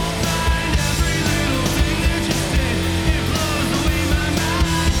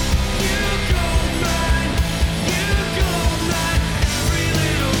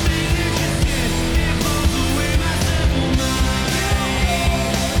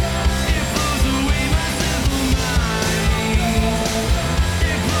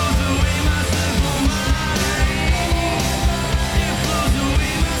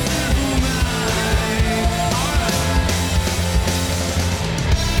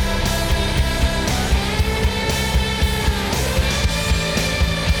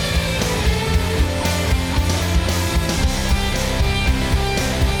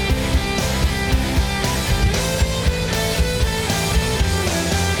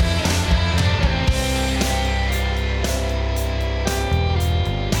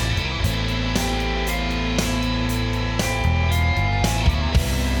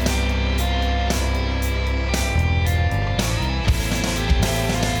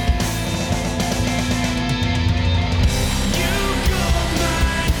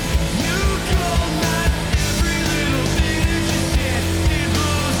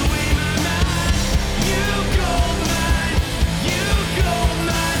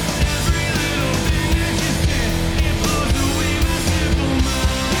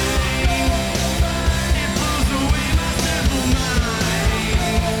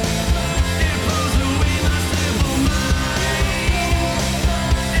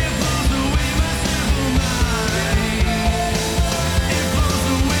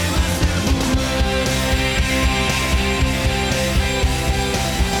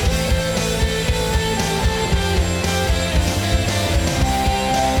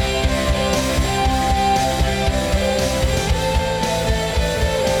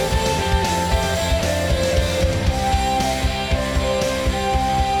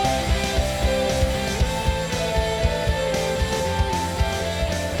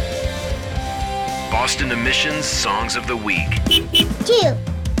 Boston Emissions Songs of the Week.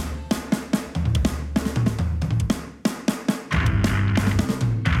 2.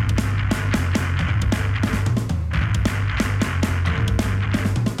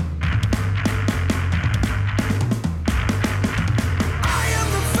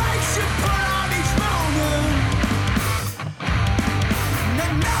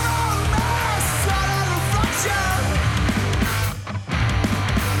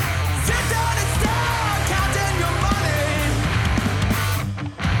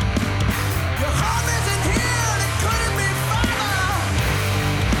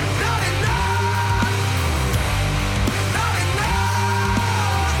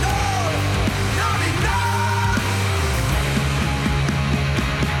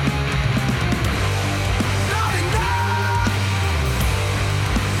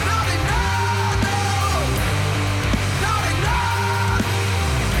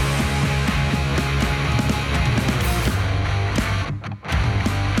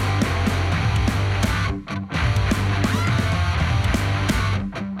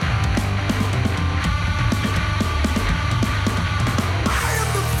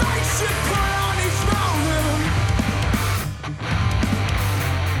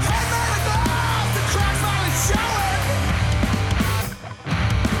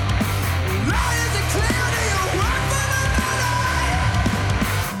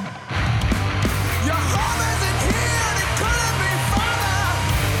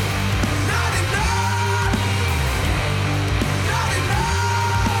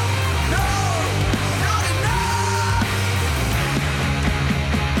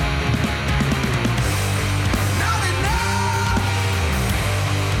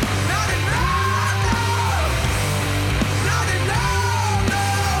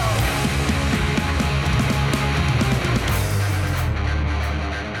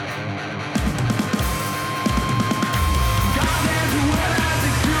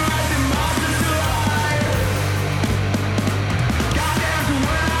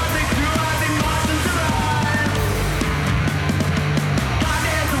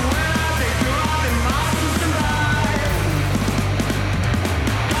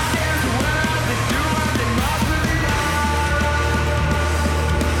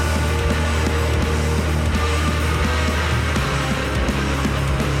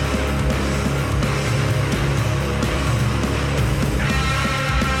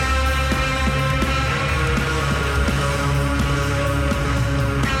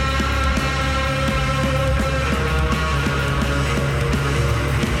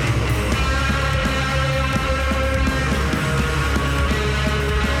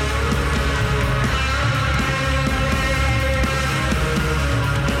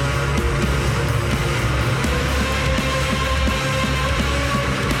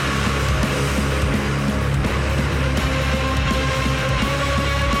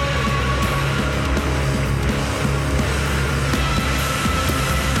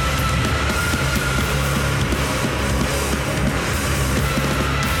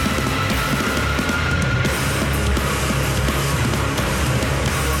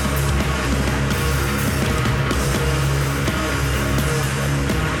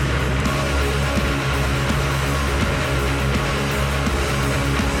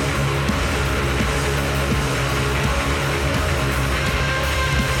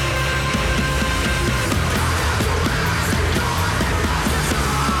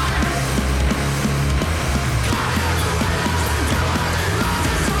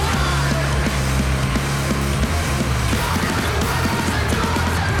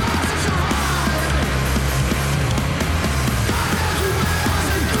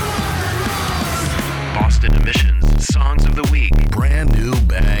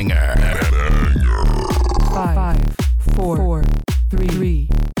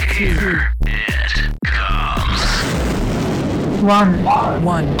 One.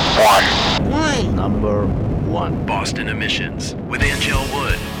 Number 1. Boston Emissions with Angel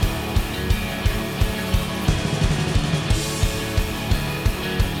Wood.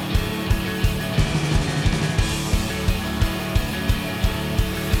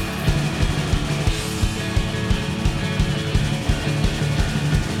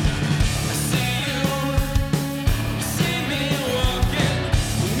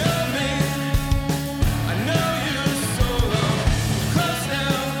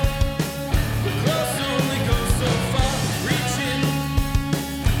 Close only goes so far, reaching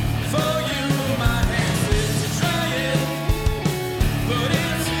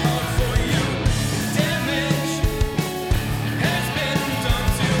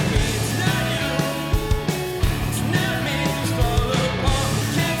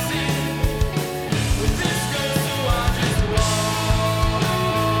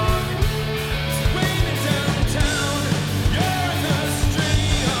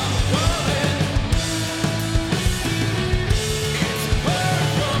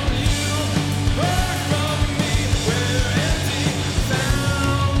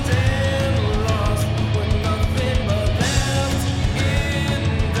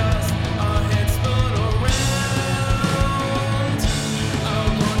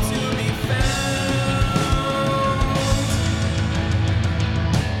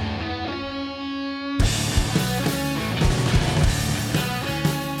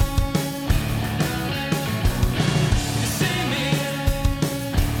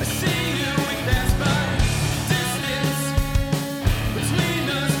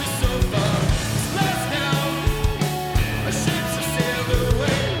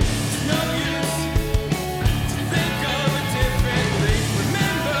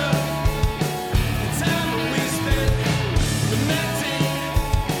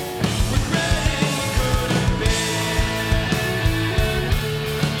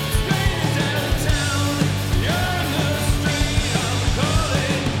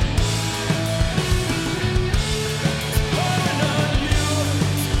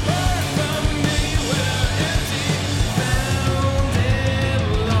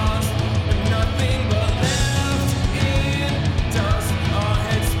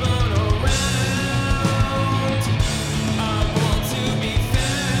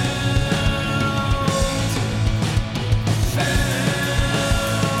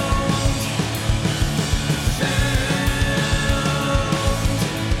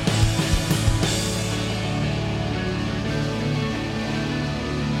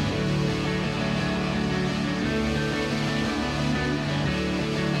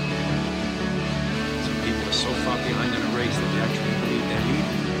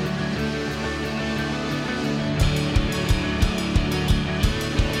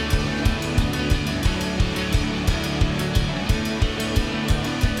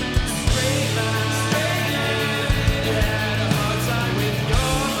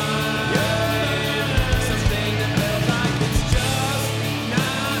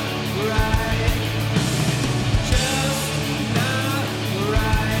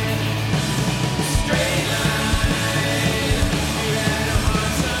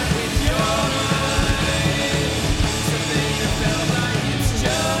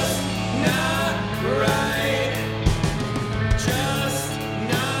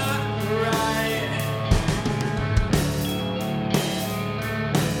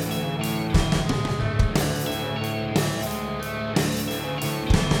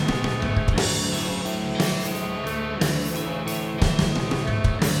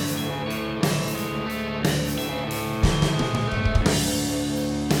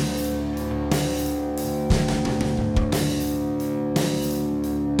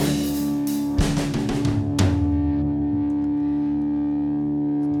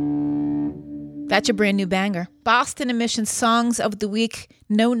That's your brand new banger. Boston Emissions Songs of the Week,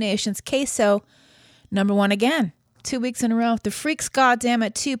 No Nations, Queso, number 1 again. 2 weeks in a row. The Freaks,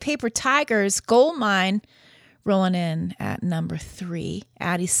 Goddammit, 2. Paper Tigers, Gold Mine, rolling in at number 3.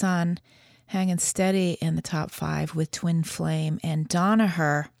 Addie Sun, hanging steady in the top 5 with Twin Flame. And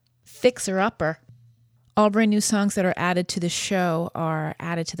Donaher, Fixer Upper. All brand new songs that are added to the show are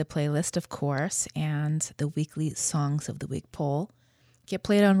added to the playlist, of course, and the weekly Songs of the Week poll get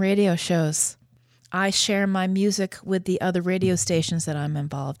played on radio shows. I share my music with the other radio stations that I'm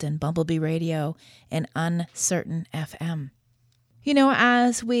involved in, BumbleBeeRadio and Uncertain FM. You know,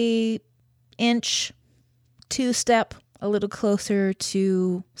 as we inch 2-step a little closer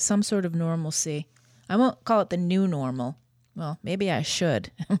to some sort of normalcy, I won't call it the new normal. Well, maybe I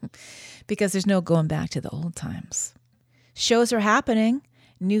should, because there's no going back to the old times. Shows are happening.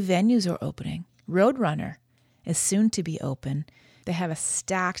 New venues are opening. Roadrunner is soon to be open. They have a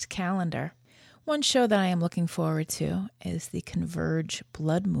stacked calendar. One show that I am looking forward to is the Converge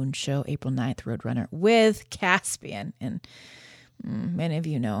Blood Moon show, April 9th, Roadrunner, with Caspian. And many of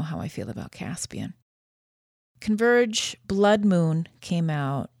you know how I feel about Caspian. Converge Blood Moon came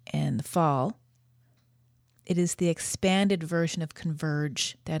out in the fall. It is the expanded version of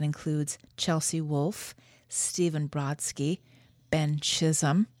Converge that includes Chelsea Wolfe, Stephen Brodsky, Ben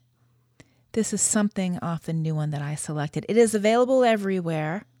Chisholm. This is something off the new one that I selected. It is available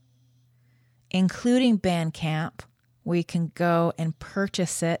everywhere, including Bandcamp, where you can go and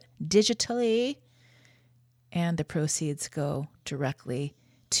purchase it digitally, and the proceeds go directly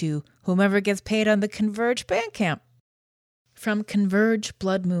to whomever gets paid on the Converge Bandcamp. From Converge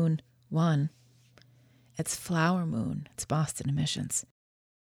Blood Moon 1, it's Flower Moon. It's Boston Emissions.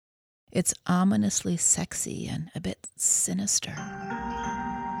 It's ominously sexy and a bit sinister.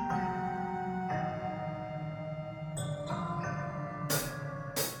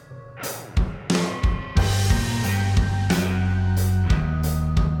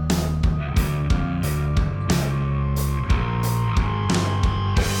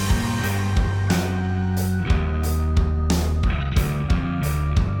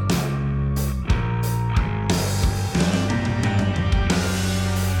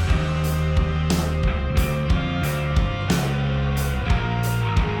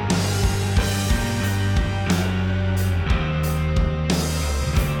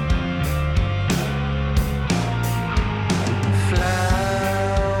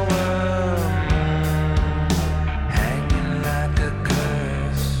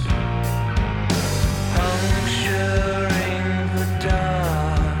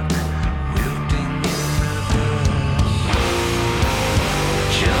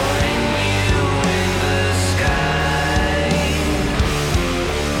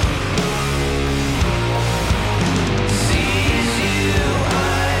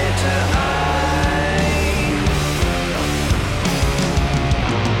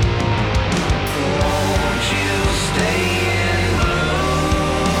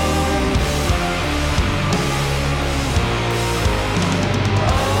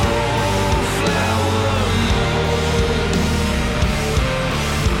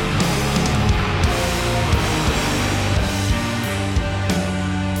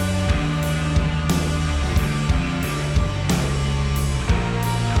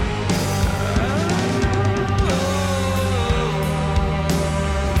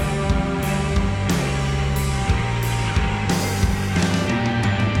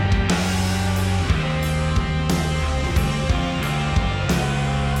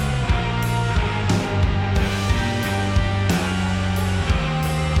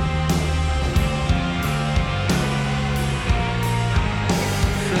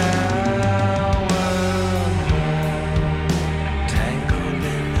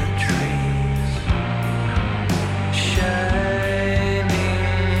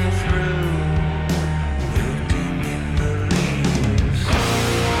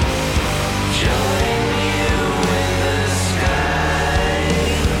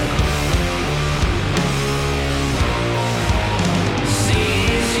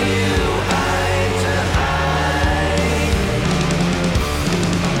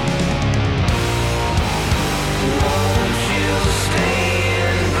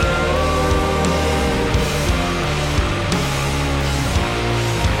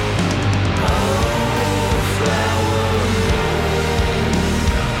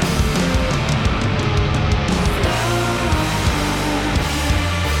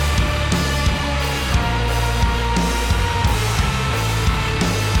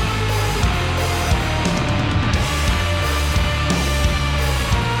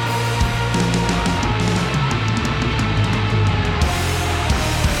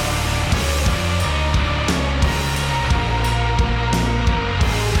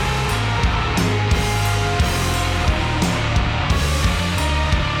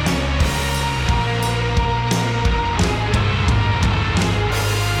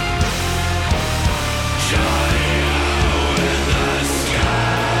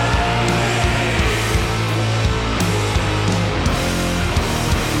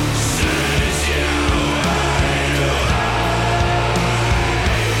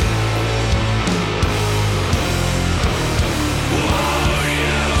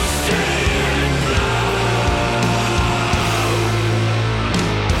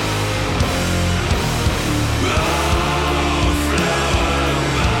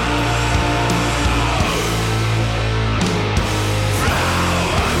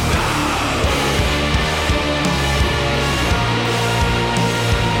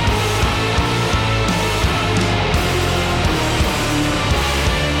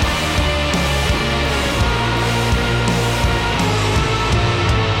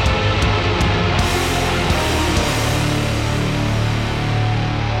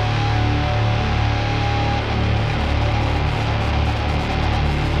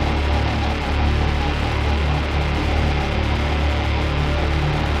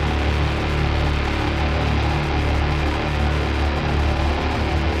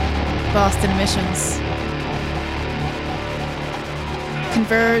 Boston Emissions.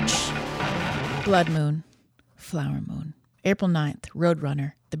 Converge, Blood Moon, Flower Moon. April 9th,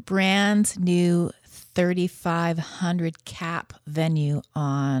 Roadrunner, the brand new 3,500 cap venue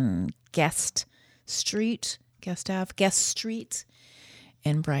on Guest Street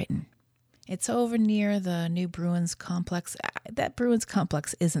in Brighton. It's over near the new Bruins complex. That Bruins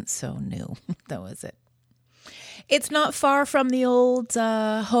complex isn't so new, though, is it? It's not far from the old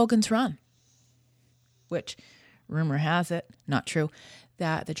Hogan's Run, which, rumor has it, not true,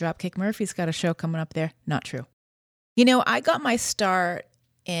 that the Dropkick Murphys got a show coming up there. Not true. You know, I got my start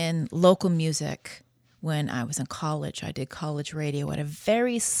in local music when I was in college. I did college radio at a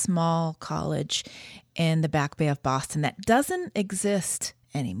very small college in the Back Bay of Boston that doesn't exist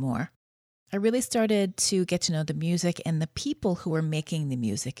anymore. I really started to get to know the music and the people who were making the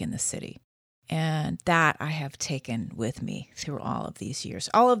music in the city. And that I have taken with me through all of these years.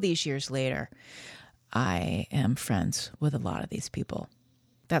 All of these years later, I am friends with a lot of these people.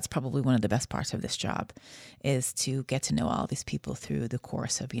 That's probably one of the best parts of this job, is to get to know all these people through the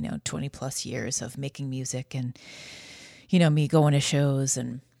course of, 20 plus years of making music and, me going to shows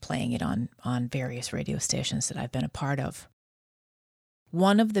and playing it on various radio stations that I've been a part of.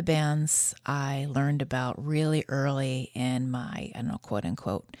 One of the bands I learned about really early in my, quote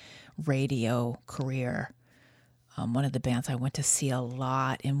unquote, radio career, one of the bands I went to see a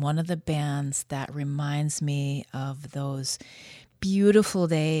lot, and one of the bands that reminds me of those beautiful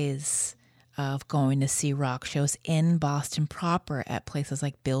days of going to see rock shows in Boston proper at places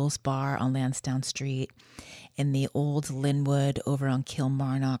like Bill's Bar on Lansdowne Street, in the old Linwood over on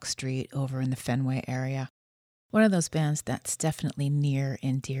Kilmarnock Street over in the Fenway area. One of those bands that's definitely near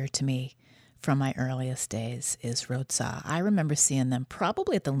and dear to me from my earliest days is Roadsaw. I remember seeing them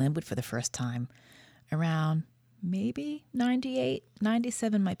probably at the Linwood for the first time around maybe 98,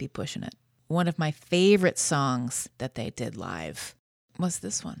 97 might be pushing it. One of my favorite songs that they did live was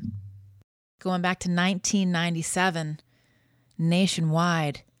this one. Going back to 1997,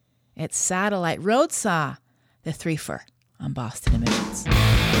 nationwide, it's Satellite Roadsaw, the threefer on Boston Emissions.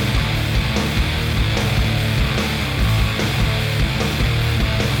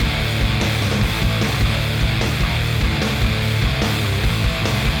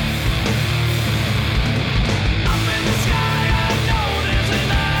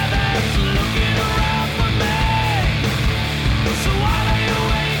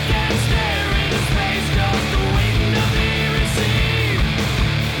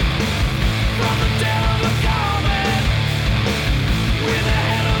 From the tail of a comet with the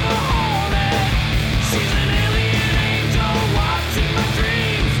head of a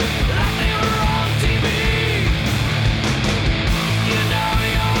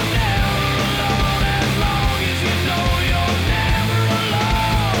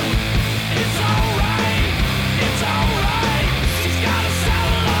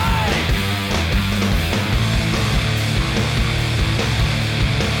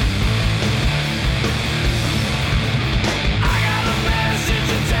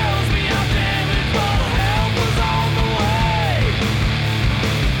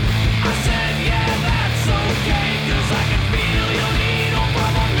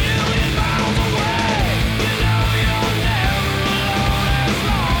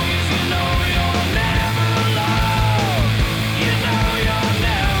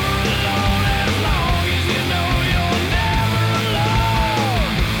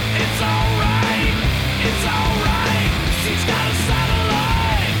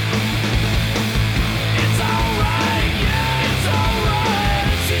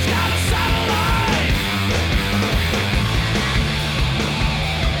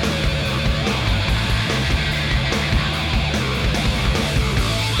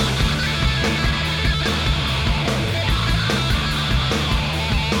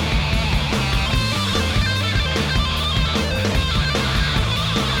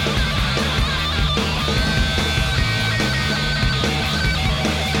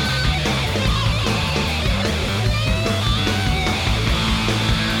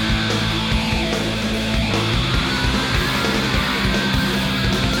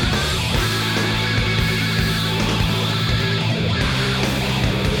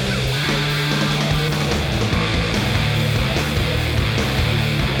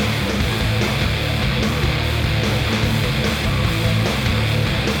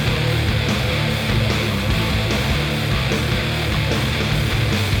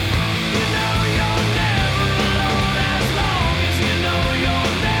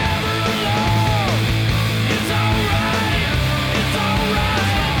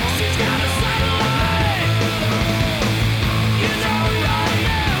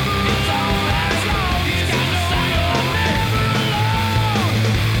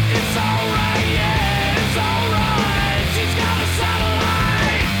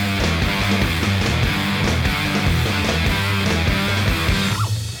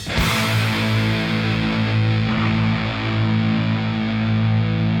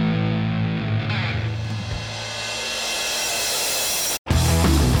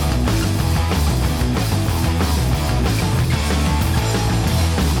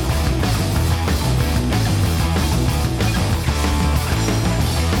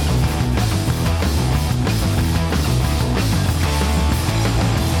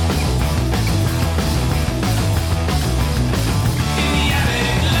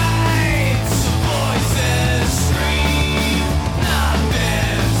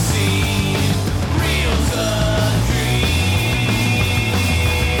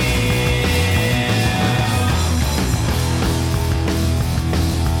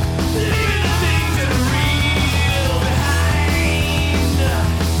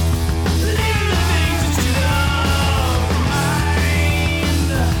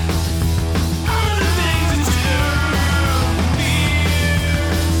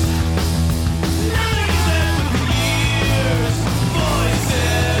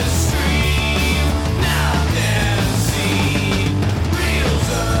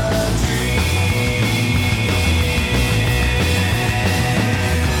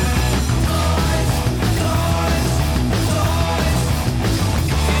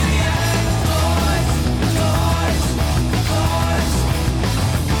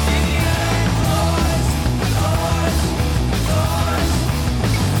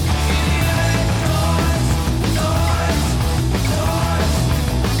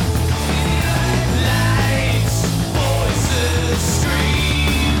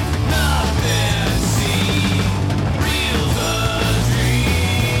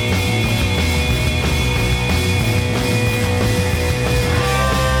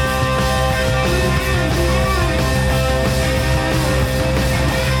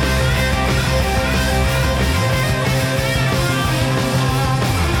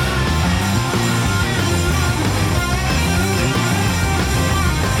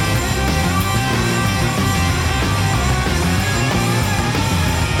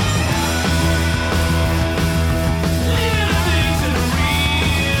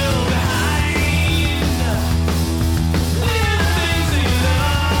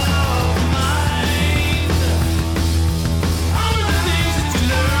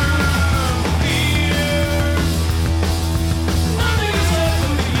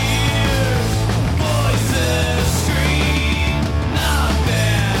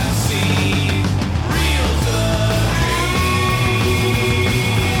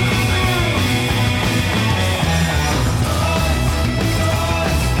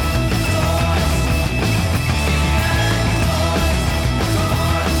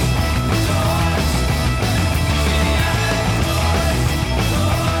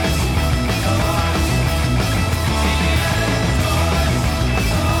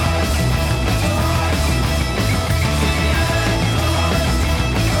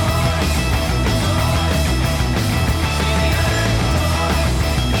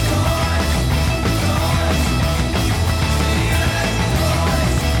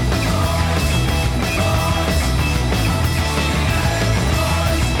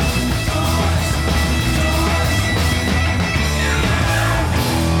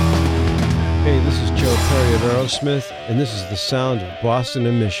Hey, this is Joe Perry of Aerosmith, and this is the sound of Boston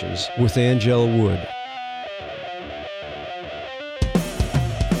Emissions with Angela Wood.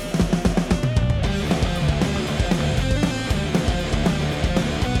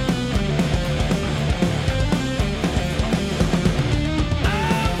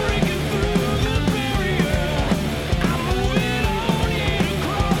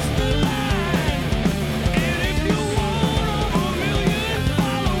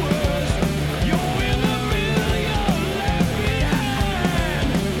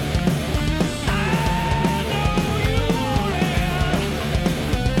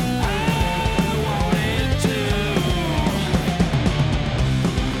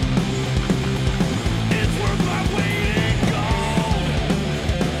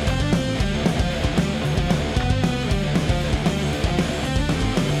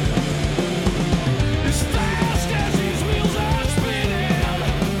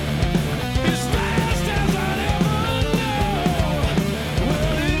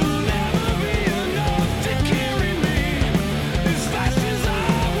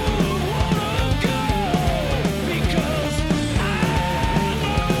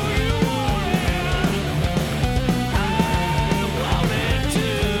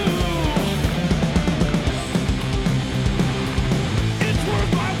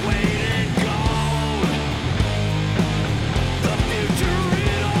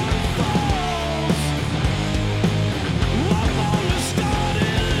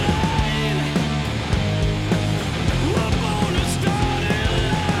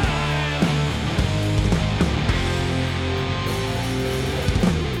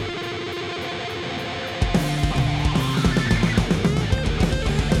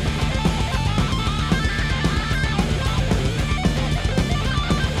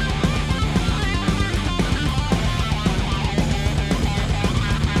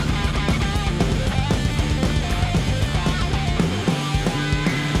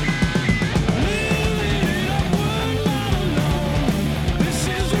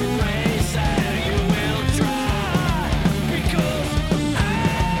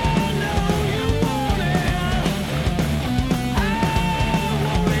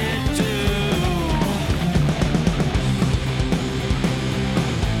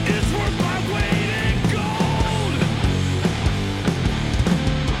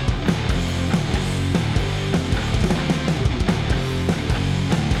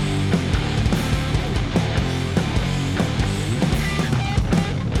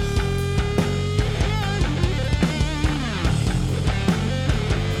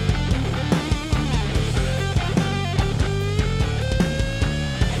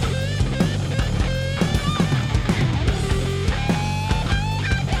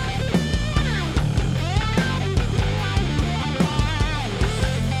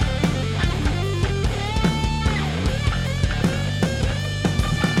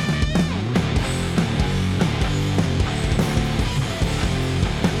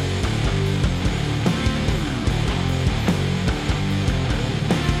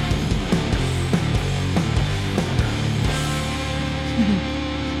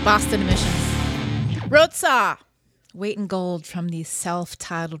 Boston Emissions. Road Saw, Weight in Gold from the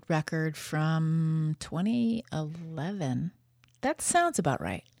self-titled record from 2011. That sounds about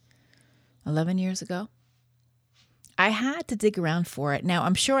right. 11 years ago. I had to dig around for it. Now,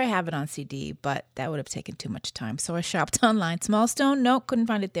 I'm sure I have it on CD, but that would have taken too much time. So I shopped online. Small Stone, nope, couldn't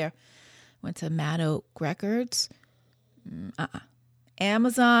find it there. Went to Mad Oak Records.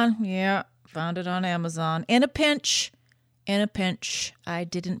 Amazon, yeah, found it on Amazon. In a pinch, I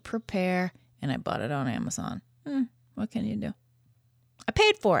didn't prepare, and I bought it on Amazon. What can you do? I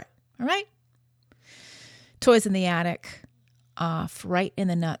paid for it, all right? Toys in the Attic, off Right in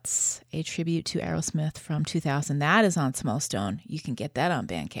the Nuts, a tribute to Aerosmith from 2000. That is on Small Stone. You can get that on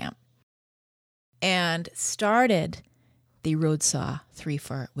Bandcamp. And started the Road Saw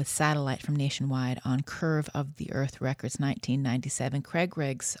 3-for with Satellite from Nationwide on Curve of the Earth Records, 1997. Craig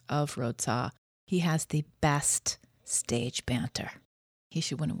Riggs of Road Saw. He has the best stage banter. He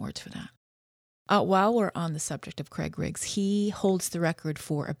should win awards for that. While we're on the subject of Craig Riggs, he holds the record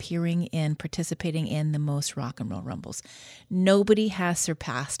for participating in the most rock and roll rumbles. Nobody has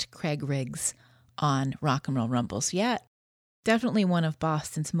surpassed Craig Riggs on rock and roll rumbles yet. Definitely one of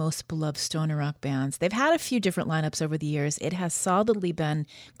Boston's most beloved stoner rock bands. They've had a few different lineups over the years. It has solidly been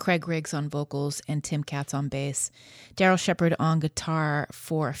Craig Riggs on vocals and Tim Katz on bass, Daryl Shepard on guitar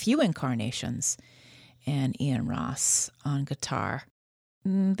for a few incarnations, and Ian Ross on guitar.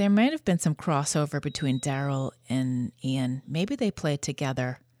 There might have been some crossover between Daryl and Ian. Maybe they played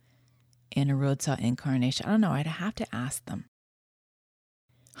together in a Road Saw incarnation. I don't know. I'd have to ask them.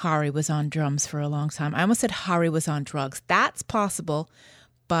 Hari was on drums for a long time. I almost said Hari was on drugs. That's possible,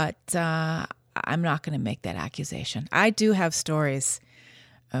 but I'm not going to make that accusation. I do have stories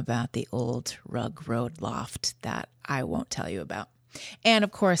about the old Rug Road loft that I won't tell you about. And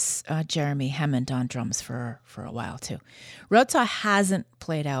of course, Jeremy Hammond on drums for a while too. Roadsaw hasn't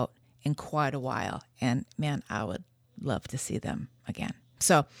played out in quite a while, and man, I would love to see them again.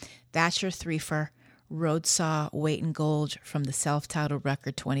 So that's your threefer. Roadsaw, Weight and Gold from the self-titled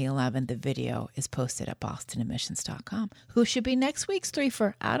record 2011. The video is posted at bostonemissions.com. Who should be next week's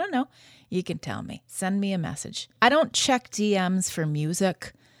threefer? I don't know. You can tell me. Send me a message. I don't check DMs for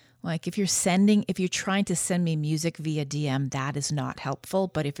music. Like if you're trying to send me music via DM, that is not helpful.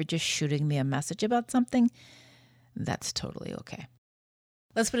 But if you're just shooting me a message about something, that's totally okay.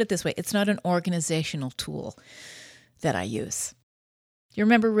 Let's put it this way. It's not an organizational tool that I use. You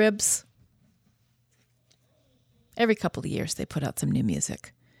remember Ribs? Every couple of years, they put out some new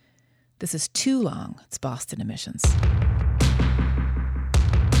music. This is Too Long. It's Boston Emissions.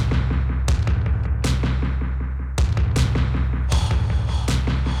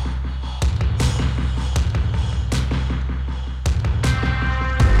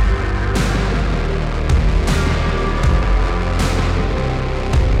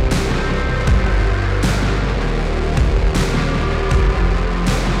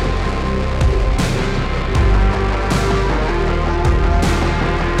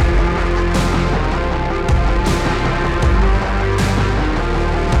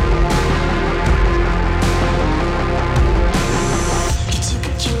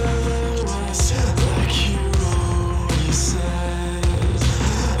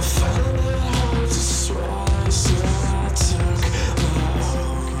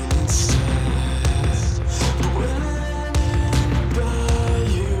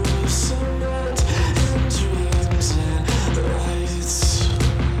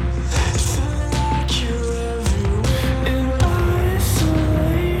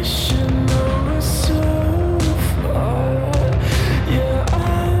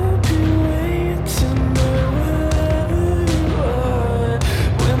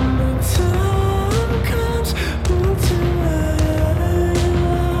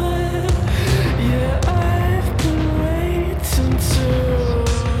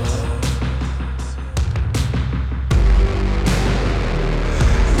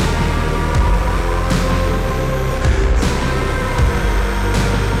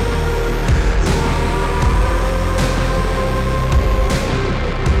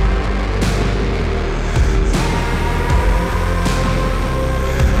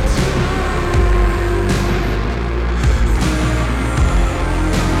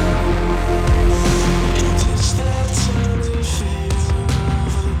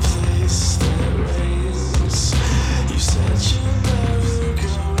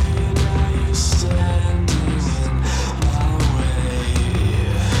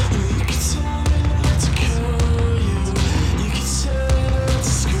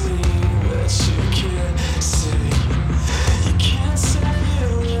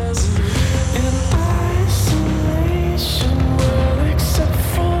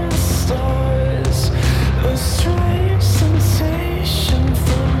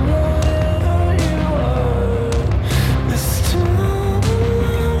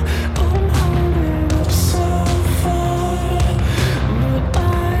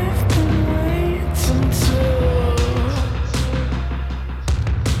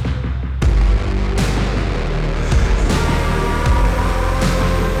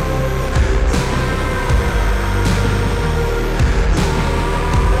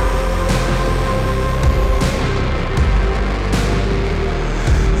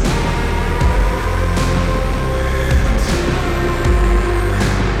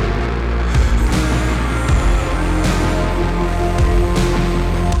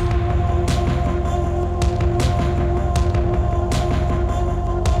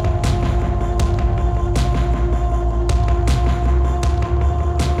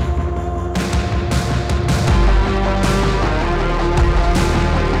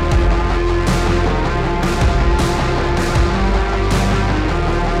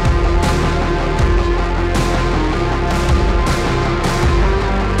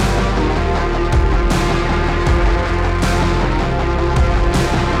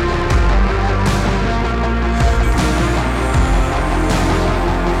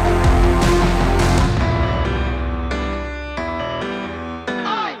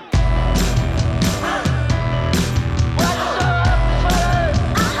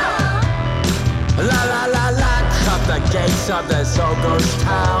 of this old ghost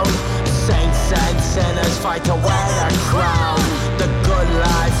town. Saints and sinners fight to wear their crown. The good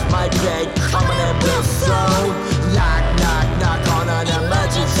life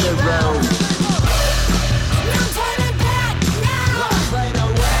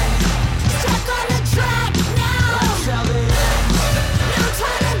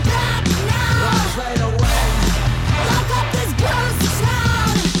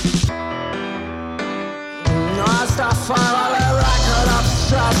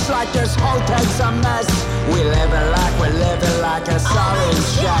We're living like a solid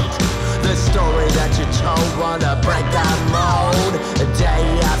check. The story that you told wanna break that mold. Day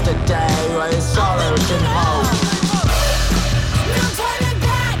after day, well, it's all that we can hold. No turning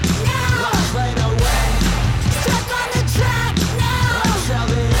back now. Let's fade away. Stuck on the track now. Until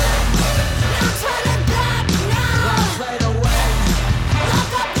the end. No turning back now. Let's fade away.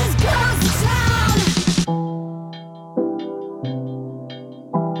 Lock up this ghost town.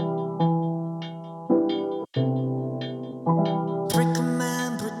 Break a man,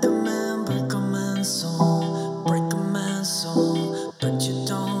 break a man, break a man's soul. Break a man's soul, but you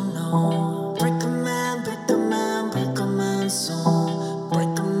don't know. Break a man, break a man, break a man's soul.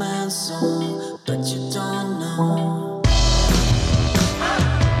 Break a man's soul, but you don't know.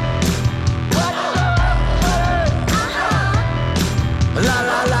 La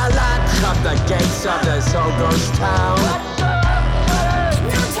la la, lock up the gates of this old ghost town.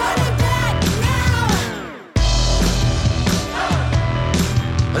 No turning back now.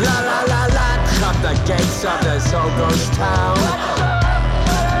 La la la, lock up the gates of this old ghost town.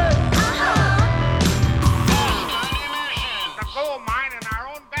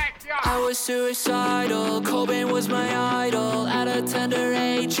 I was suicidal, Cobain was my idol. At a tender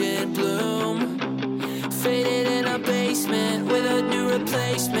age in bloom, faded in a basement with a new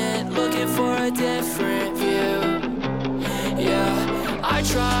replacement, looking for a different view. Yeah, I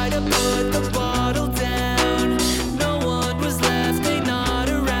tried to put the bottle down. No one was left, they not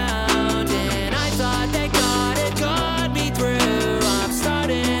around, and I thought that God had got me through. I'm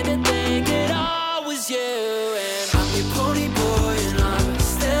starting to think it all was you. And I'm your pony boy and I'm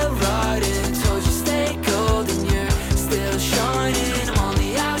still riding. Told you stay gold and you're still shining. I'm on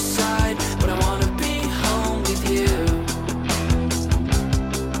the outside, but I wanna be home with you.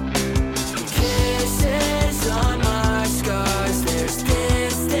 Kisses on my scars. There's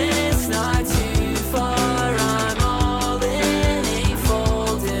distance not too far. I'm all in, ain't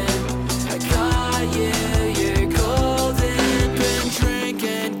folding. I got you, you're golden. Been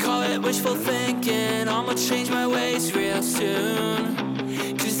drinking, call it wishful thinking. I'ma change my ways real soon.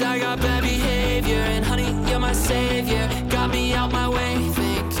 Cause I got bad behavior, and honey, you're my savior. Got me out my way,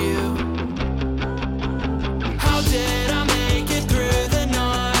 thank you. How did I make it through the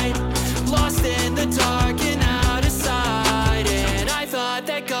night? Lost in the dark and out of sight. And I thought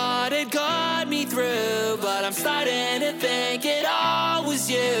that God had got me through, but I'm starting to think it all was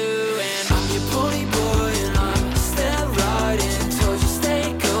you. And I'm your pony boy and I'm still riding. Told you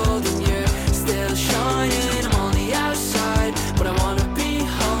stay gold and you're still shining. I'm on the outside, but I wanna be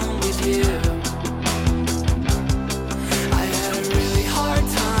home with you. I had a really hard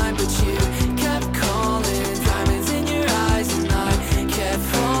time, but you kept calling. Diamonds in your eyes and I kept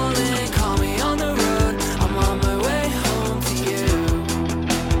falling. Call me on the road, I'm on my way home to you.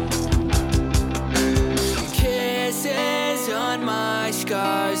 Kisses on my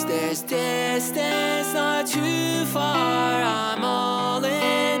scars. There's distance not too far. I'm all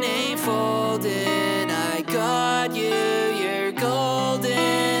in, ain't folding. I got you, you're golden.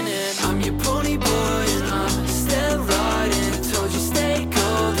 And I'm your pony boy and I'm still riding. Told you stay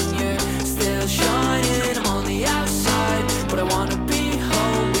gold and you're still shining. I'm on the outside, but I wanna be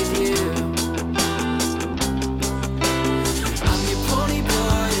home with you. I'm your pony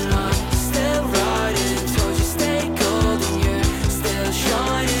boy and I'm still riding. Told you stay gold and you're still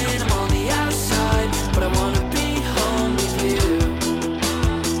shining. I'm on the outside, but I wanna be home with you.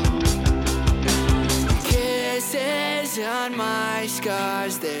 Kisses on my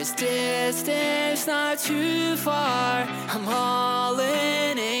scars. There's distance not too far. I'm all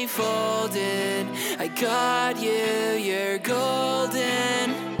in, ain't folding. I got you, you're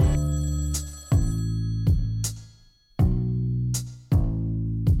golden.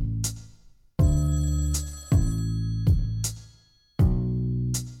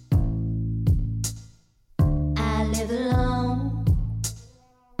 I live alone,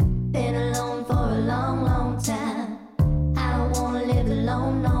 been alone for a long, long time. I don't wanna live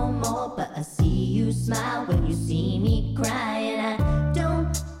alone no more, but I see you smile when you see me cry. And I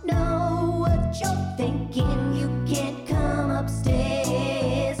don't know what you're thinking, you can't come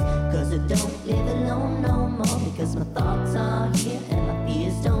upstairs. Cause I don't live alone no more, because my thoughts are here and my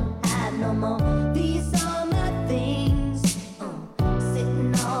fears don't hide no more. These are my things,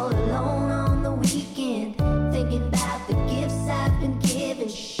 sitting all alone on the weekend, thinking about the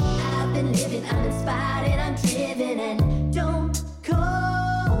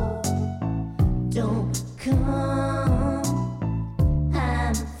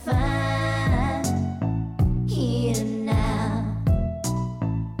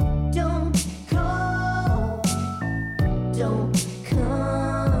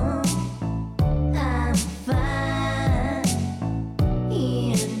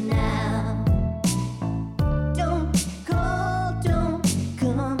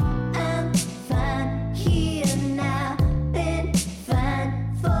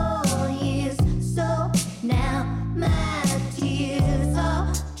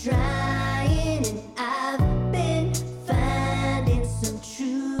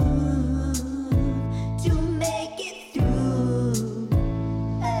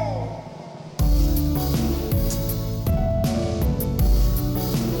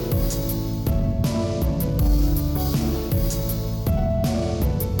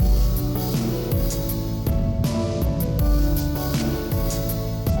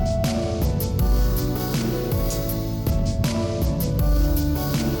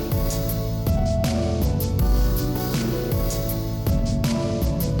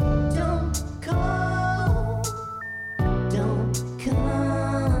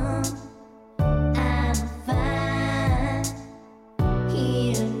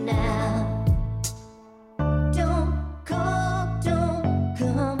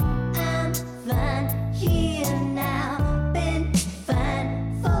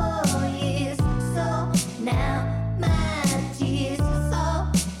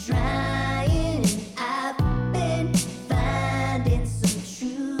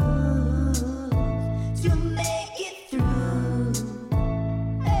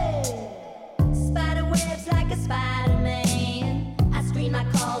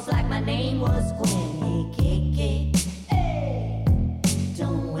calls like my name was Gwen. Hey, Kiki, hey,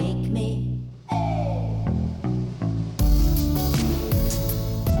 don't wake me, hey.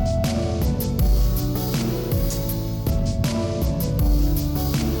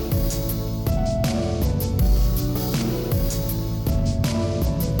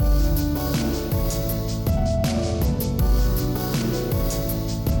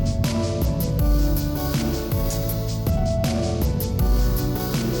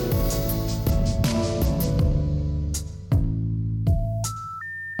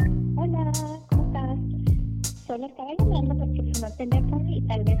 Hola, ¿cómo estás? Solo estaba llamando porque sonó el teléfono y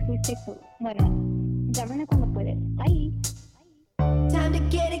tal vez fuiste tú. Bueno, llámame cuando puedes. Bye. Time to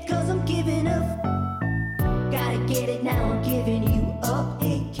get it cause I'm giving up. Gotta get it now, I'm giving you up.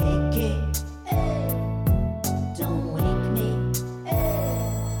 Hey, Kiki, hey, don't wake me,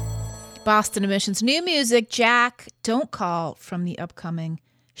 hey. Boston Emissions new music, Jack, Don't Call, from the upcoming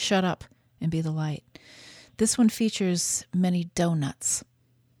Shut Up and Be the Light. This one features many donuts.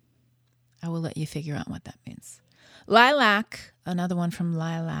 I will let you figure out what that means. Lilac, another one from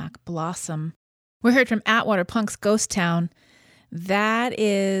Lilac, Blossom. We heard from Atwater Punk's Ghost Town. That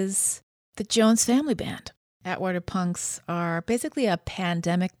is the Jones Family Band. Atwater Punks are basically a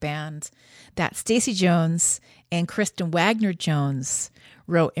pandemic band that Stacey Jones and Kristen Wagner Jones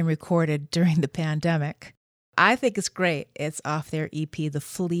wrote and recorded during the pandemic. I think it's great. It's off their EP, The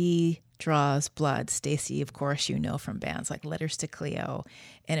Flea Draws Blood. Stacey, of course, you know from bands like Letters to Cleo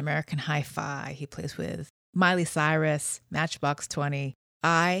and American Hi-Fi. He plays with Miley Cyrus, Matchbox 20.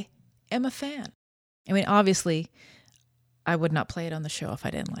 I am a fan. I mean, obviously, I would not play it on the show if I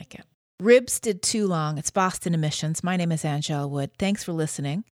didn't like it. Ribs did too long. It's Boston Emissions. My name is Angela Wood. Thanks for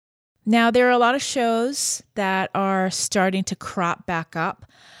listening. Now, there are a lot of shows that are starting to crop back up.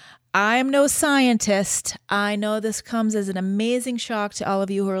 I'm no scientist. I know this comes as an amazing shock to all of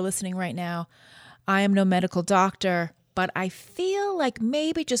you who are listening right now. I am no medical doctor, but I feel like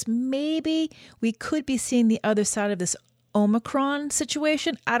maybe, just maybe, we could be seeing the other side of this Omicron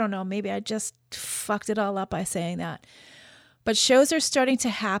situation. I don't know. Maybe I just fucked it all up by saying that. But shows are starting to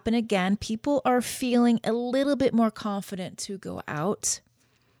happen again. People are feeling a little bit more confident to go out.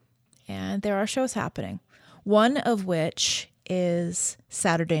 And there are shows happening. One of which is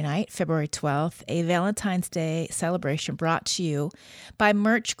Saturday night, February 12th, a Valentine's Day celebration brought to you by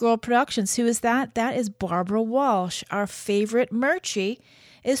Merch Girl Productions. Who is that? That is Barbara Walsh, our favorite Merchie,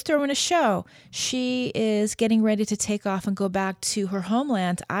 is throwing a show. She is getting ready to take off and go back to her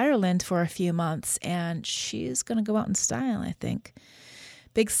homeland, Ireland, for a few months, and she's going to go out in style, I think.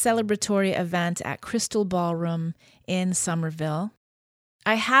 Big celebratory event at Crystal Ballroom in Somerville.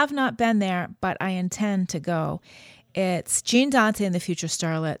 I have not been there, but I intend to go. It's Jean Dante and the Future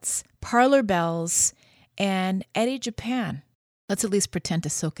Starlets, Parlor Bells, and Eddie Japan. Let's at least pretend to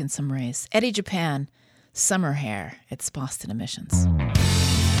soak in some rays. Eddie Japan, Summer Hair. It's Boston Emissions.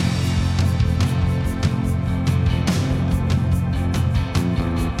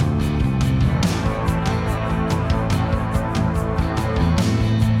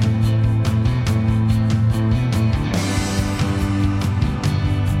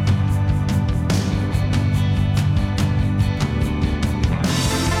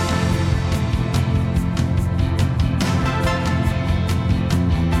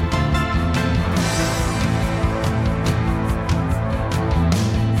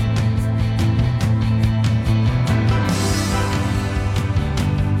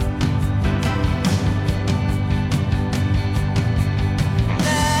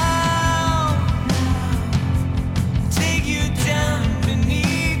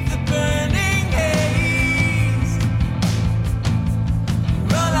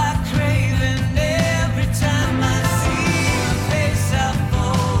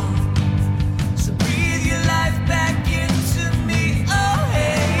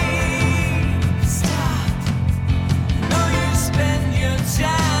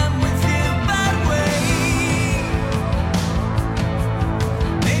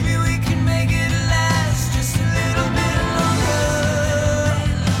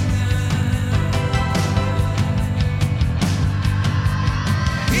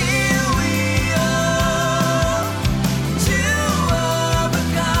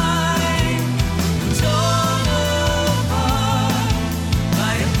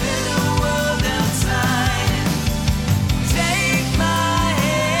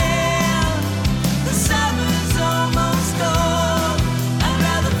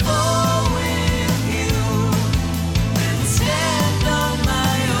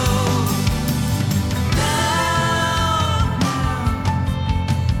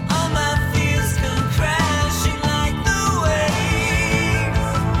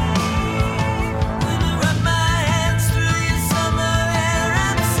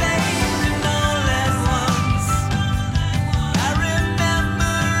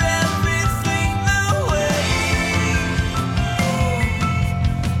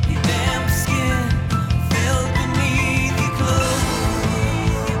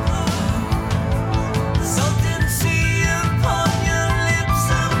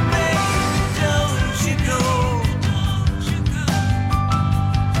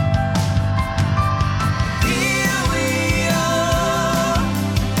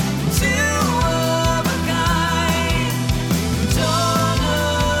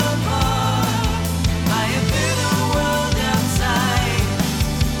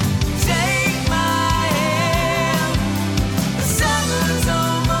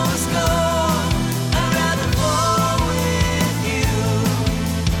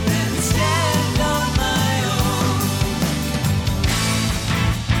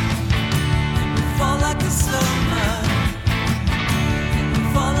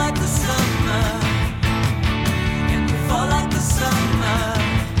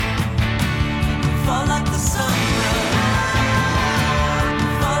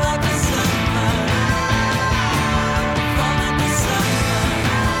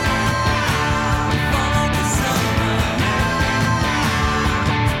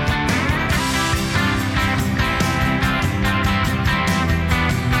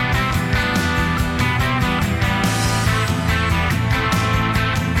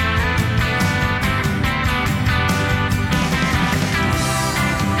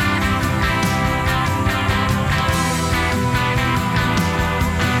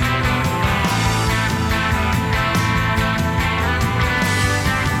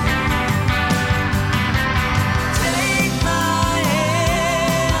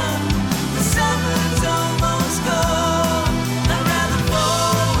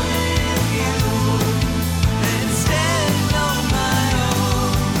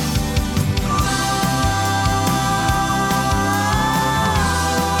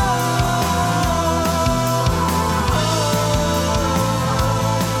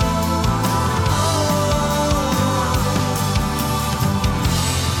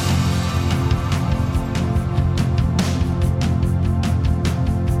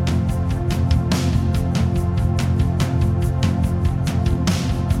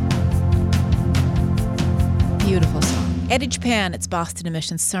 Eddie Japan, it's Boston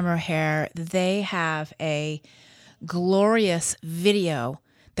Emissions Summer Hair. They have a glorious video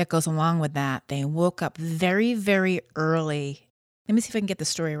that goes along with that. They woke up very, very early. Let me see if I can get the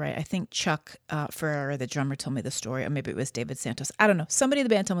story right. I think Chuck Ferrer, the drummer, told me the story, or maybe it was David Santos. I don't know. Somebody in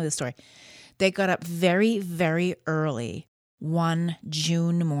the band told me the story. They got up very, very early one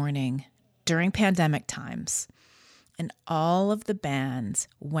June morning during pandemic times, and all of the bands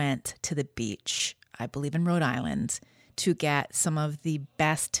went to the beach, I believe in Rhode Island, to get some of the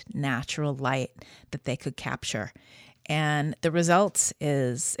best natural light that they could capture. And the result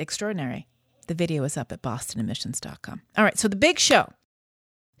is extraordinary. The video is up at bostonemissions.com. All right, so the big show,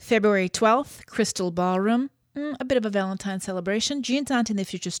 February 12th, Crystal Ballroom, a bit of a Valentine celebration, Gene Dante and the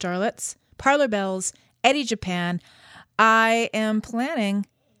Future Starlets, Parlor Bells, Eddie Japan. I am planning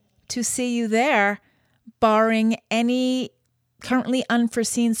to see you there, barring any currently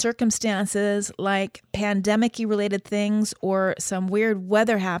unforeseen circumstances like pandemic-y related things or some weird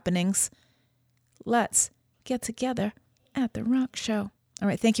weather happenings. Let's get together at the rock show. All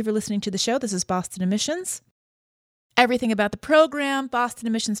right, thank you for listening to the show. This is Boston Emissions. Everything about the program,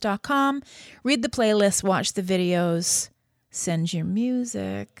 bostonemissions.com. Read the playlist, watch the videos, send your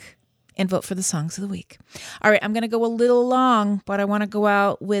music, and vote for the songs of the week. All right, I'm going to go a little long, but I want to go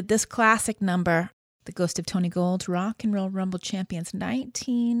out with this classic number, The Ghost of Tony Gold's Rock and Roll Rumble Champions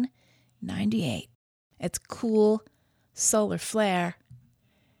 1998. It's cool solar flare.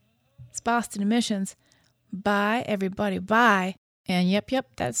 It's Boston Emissions. Bye, everybody, bye. And yep,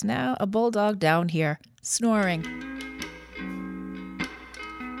 that's now a bulldog down here snoring.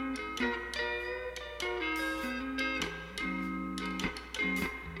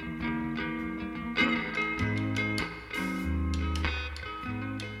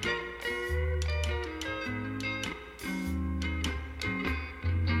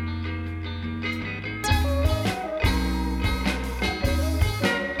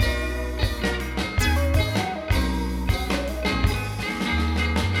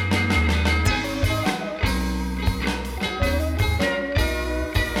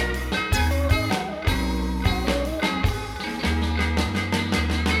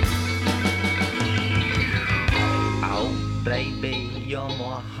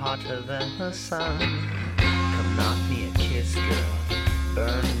 Than the sun. Come knock me a kiss, girl.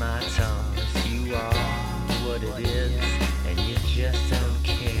 Burn my tongue. You are what it is, and you just don't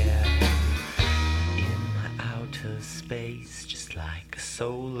care. In outer space, just like a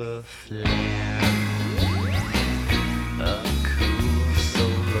solar flare. A cool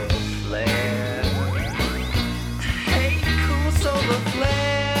solar flare. Hey, cool solar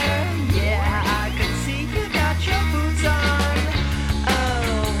flare. Yeah, I can see you got your boots on.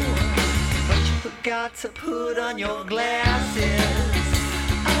 Forgot to put on your glasses.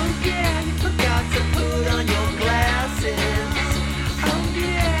 Oh yeah, you forgot to put on your glasses. Oh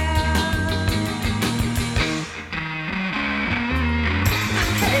yeah.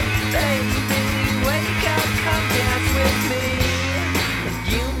 Hey baby, wake up, come dance with me.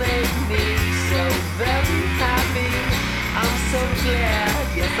 You make me so very happy. I'm so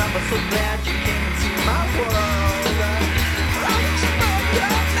glad, yes I'm so glad you came into my world.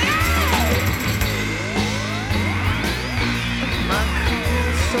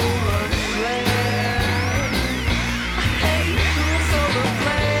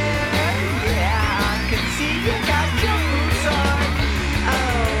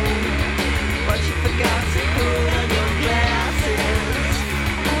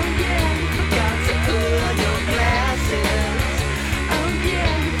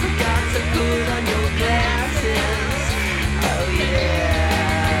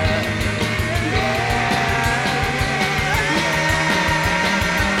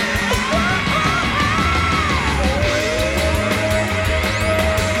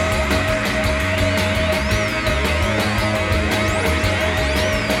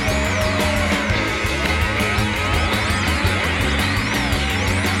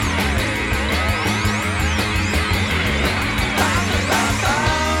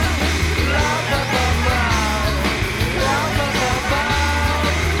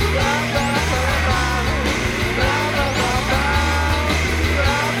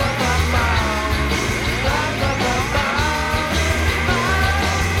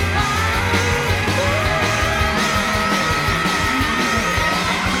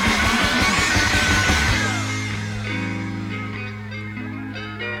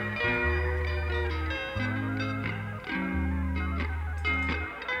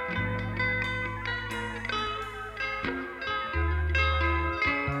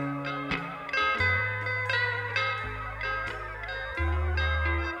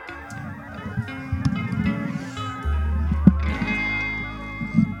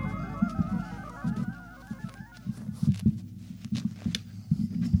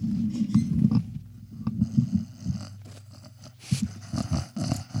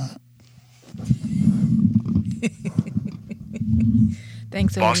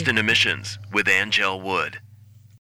 Thanks, Ovi. Boston Emissions with Angel Wood.